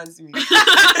didn't fancy me.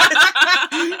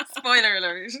 Spoiler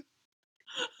alert.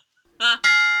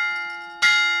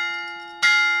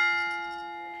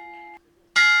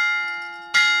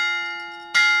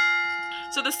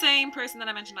 So the same person that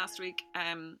I mentioned last week,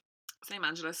 same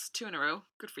Angelus, 2 in a row.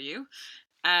 Good for you.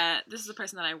 This is a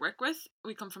person that I work with.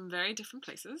 We come from very different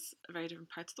places, very different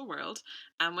parts of the world.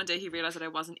 And one day he realized that I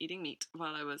wasn't eating meat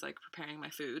while I was, like, preparing my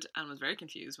food, and was very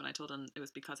confused when I told him it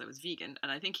was because I was vegan.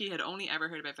 And I think he had only ever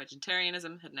heard about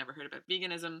vegetarianism, had never heard about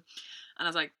veganism. And I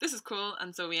was like, this is cool.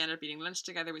 And so we ended up eating lunch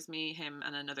together. It was me, him,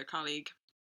 and another colleague.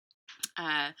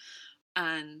 I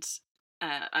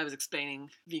was explaining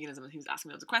veganism, and he was asking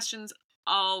me loads of questions.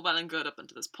 All well and good up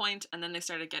until this point, and then they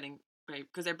started getting very,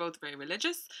 because they're both very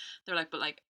religious, they're like, but,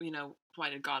 like, you know, why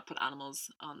did God put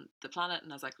animals on the planet?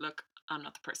 And I was like, look, I'm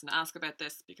not the person to ask about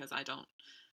this, because I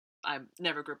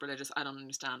never grew up religious. I don't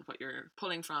understand what you're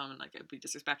pulling from, and, like, it'd be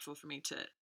disrespectful for me to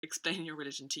explain your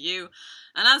religion to you.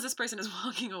 And as this person is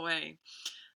walking away,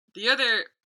 the other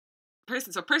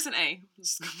person, so person A,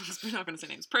 we're not going to say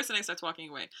names, person A starts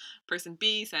walking away. Person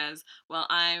B says, well,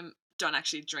 I don't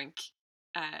actually drink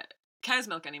cow's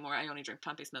milk anymore. I only drink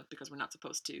plant-based milk because we're not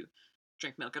supposed to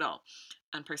drink milk at all.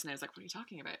 And person A was like, what are you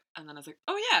talking about? And then I was like,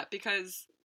 oh yeah, because,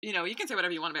 you know, you can say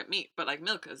whatever you want about meat, but like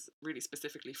milk is really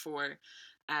specifically for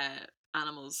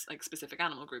animals, like specific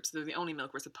animal groups. So the only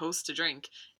milk we're supposed to drink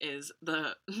is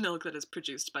the milk that is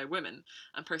produced by women.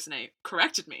 And person A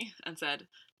corrected me and said,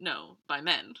 no, by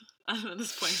men. And at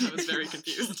this point I was very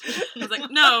confused. I was like,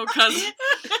 no, because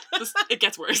it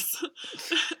gets worse.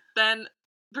 Then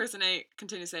person A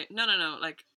continued to say, no,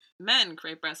 like men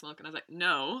create breast milk. And I was like,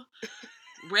 no,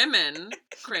 women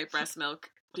create breast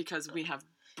milk because we have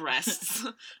breasts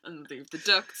and the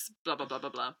ducts, blah, blah, blah, blah,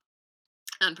 blah.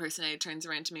 And person A turns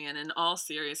around to me and in all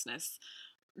seriousness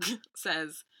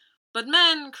says, but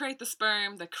men create the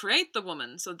sperm that create the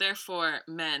woman, so therefore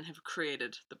men have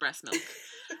created the breast milk.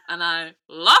 And I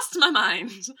lost my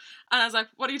mind. And I was like,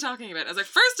 what are you talking about? I was like,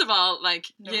 first of all, like,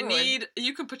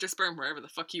 you can put your sperm wherever the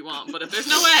fuck you want, but if there's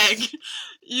no egg,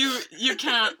 you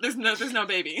can't, there's no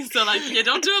baby. So, like, you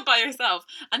don't do it by yourself.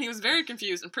 And he was very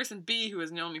confused. And person B, who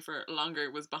has known me for longer,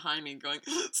 was behind me going,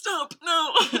 stop,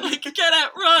 no, like, get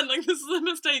out, run, like, this is a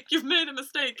mistake, you've made a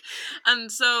mistake. And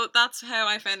so that's how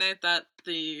I found out that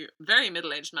the very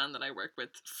middle-aged man that I work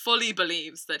with fully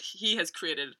believes that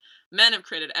men have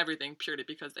created everything purely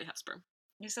because they have sperm.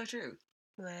 It's so true.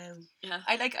 Wow. Yeah.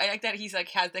 I like that he's like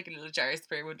has like a little jar of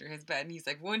sperm under his bed and he's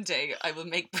like, one day I will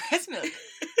make breast milk.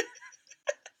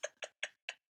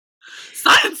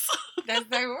 Science! That's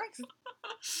how it works.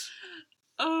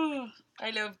 Oh,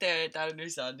 I love that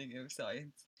understanding of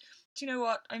science. Do you know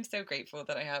what? I'm so grateful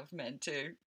that I have men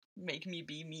to make me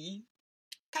be me.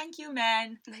 Thank you,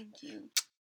 men. Thank you.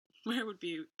 Where would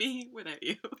we be without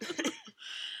you?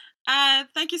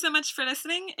 Thank you so much for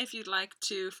listening. If you'd like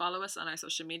to follow us on our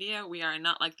social media, we are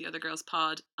Not Like the Other Girls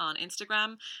Pod on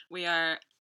Instagram. We are,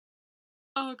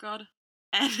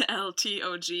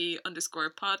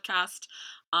 NLTOG_podcast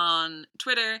on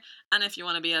Twitter. And if you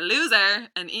want to be a loser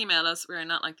and email us, we're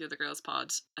Not Like the Other Girls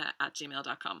Pod at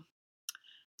gmail.com.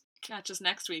 Catch us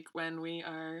next week when we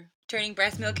are turning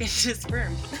breast milk into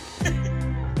sperm.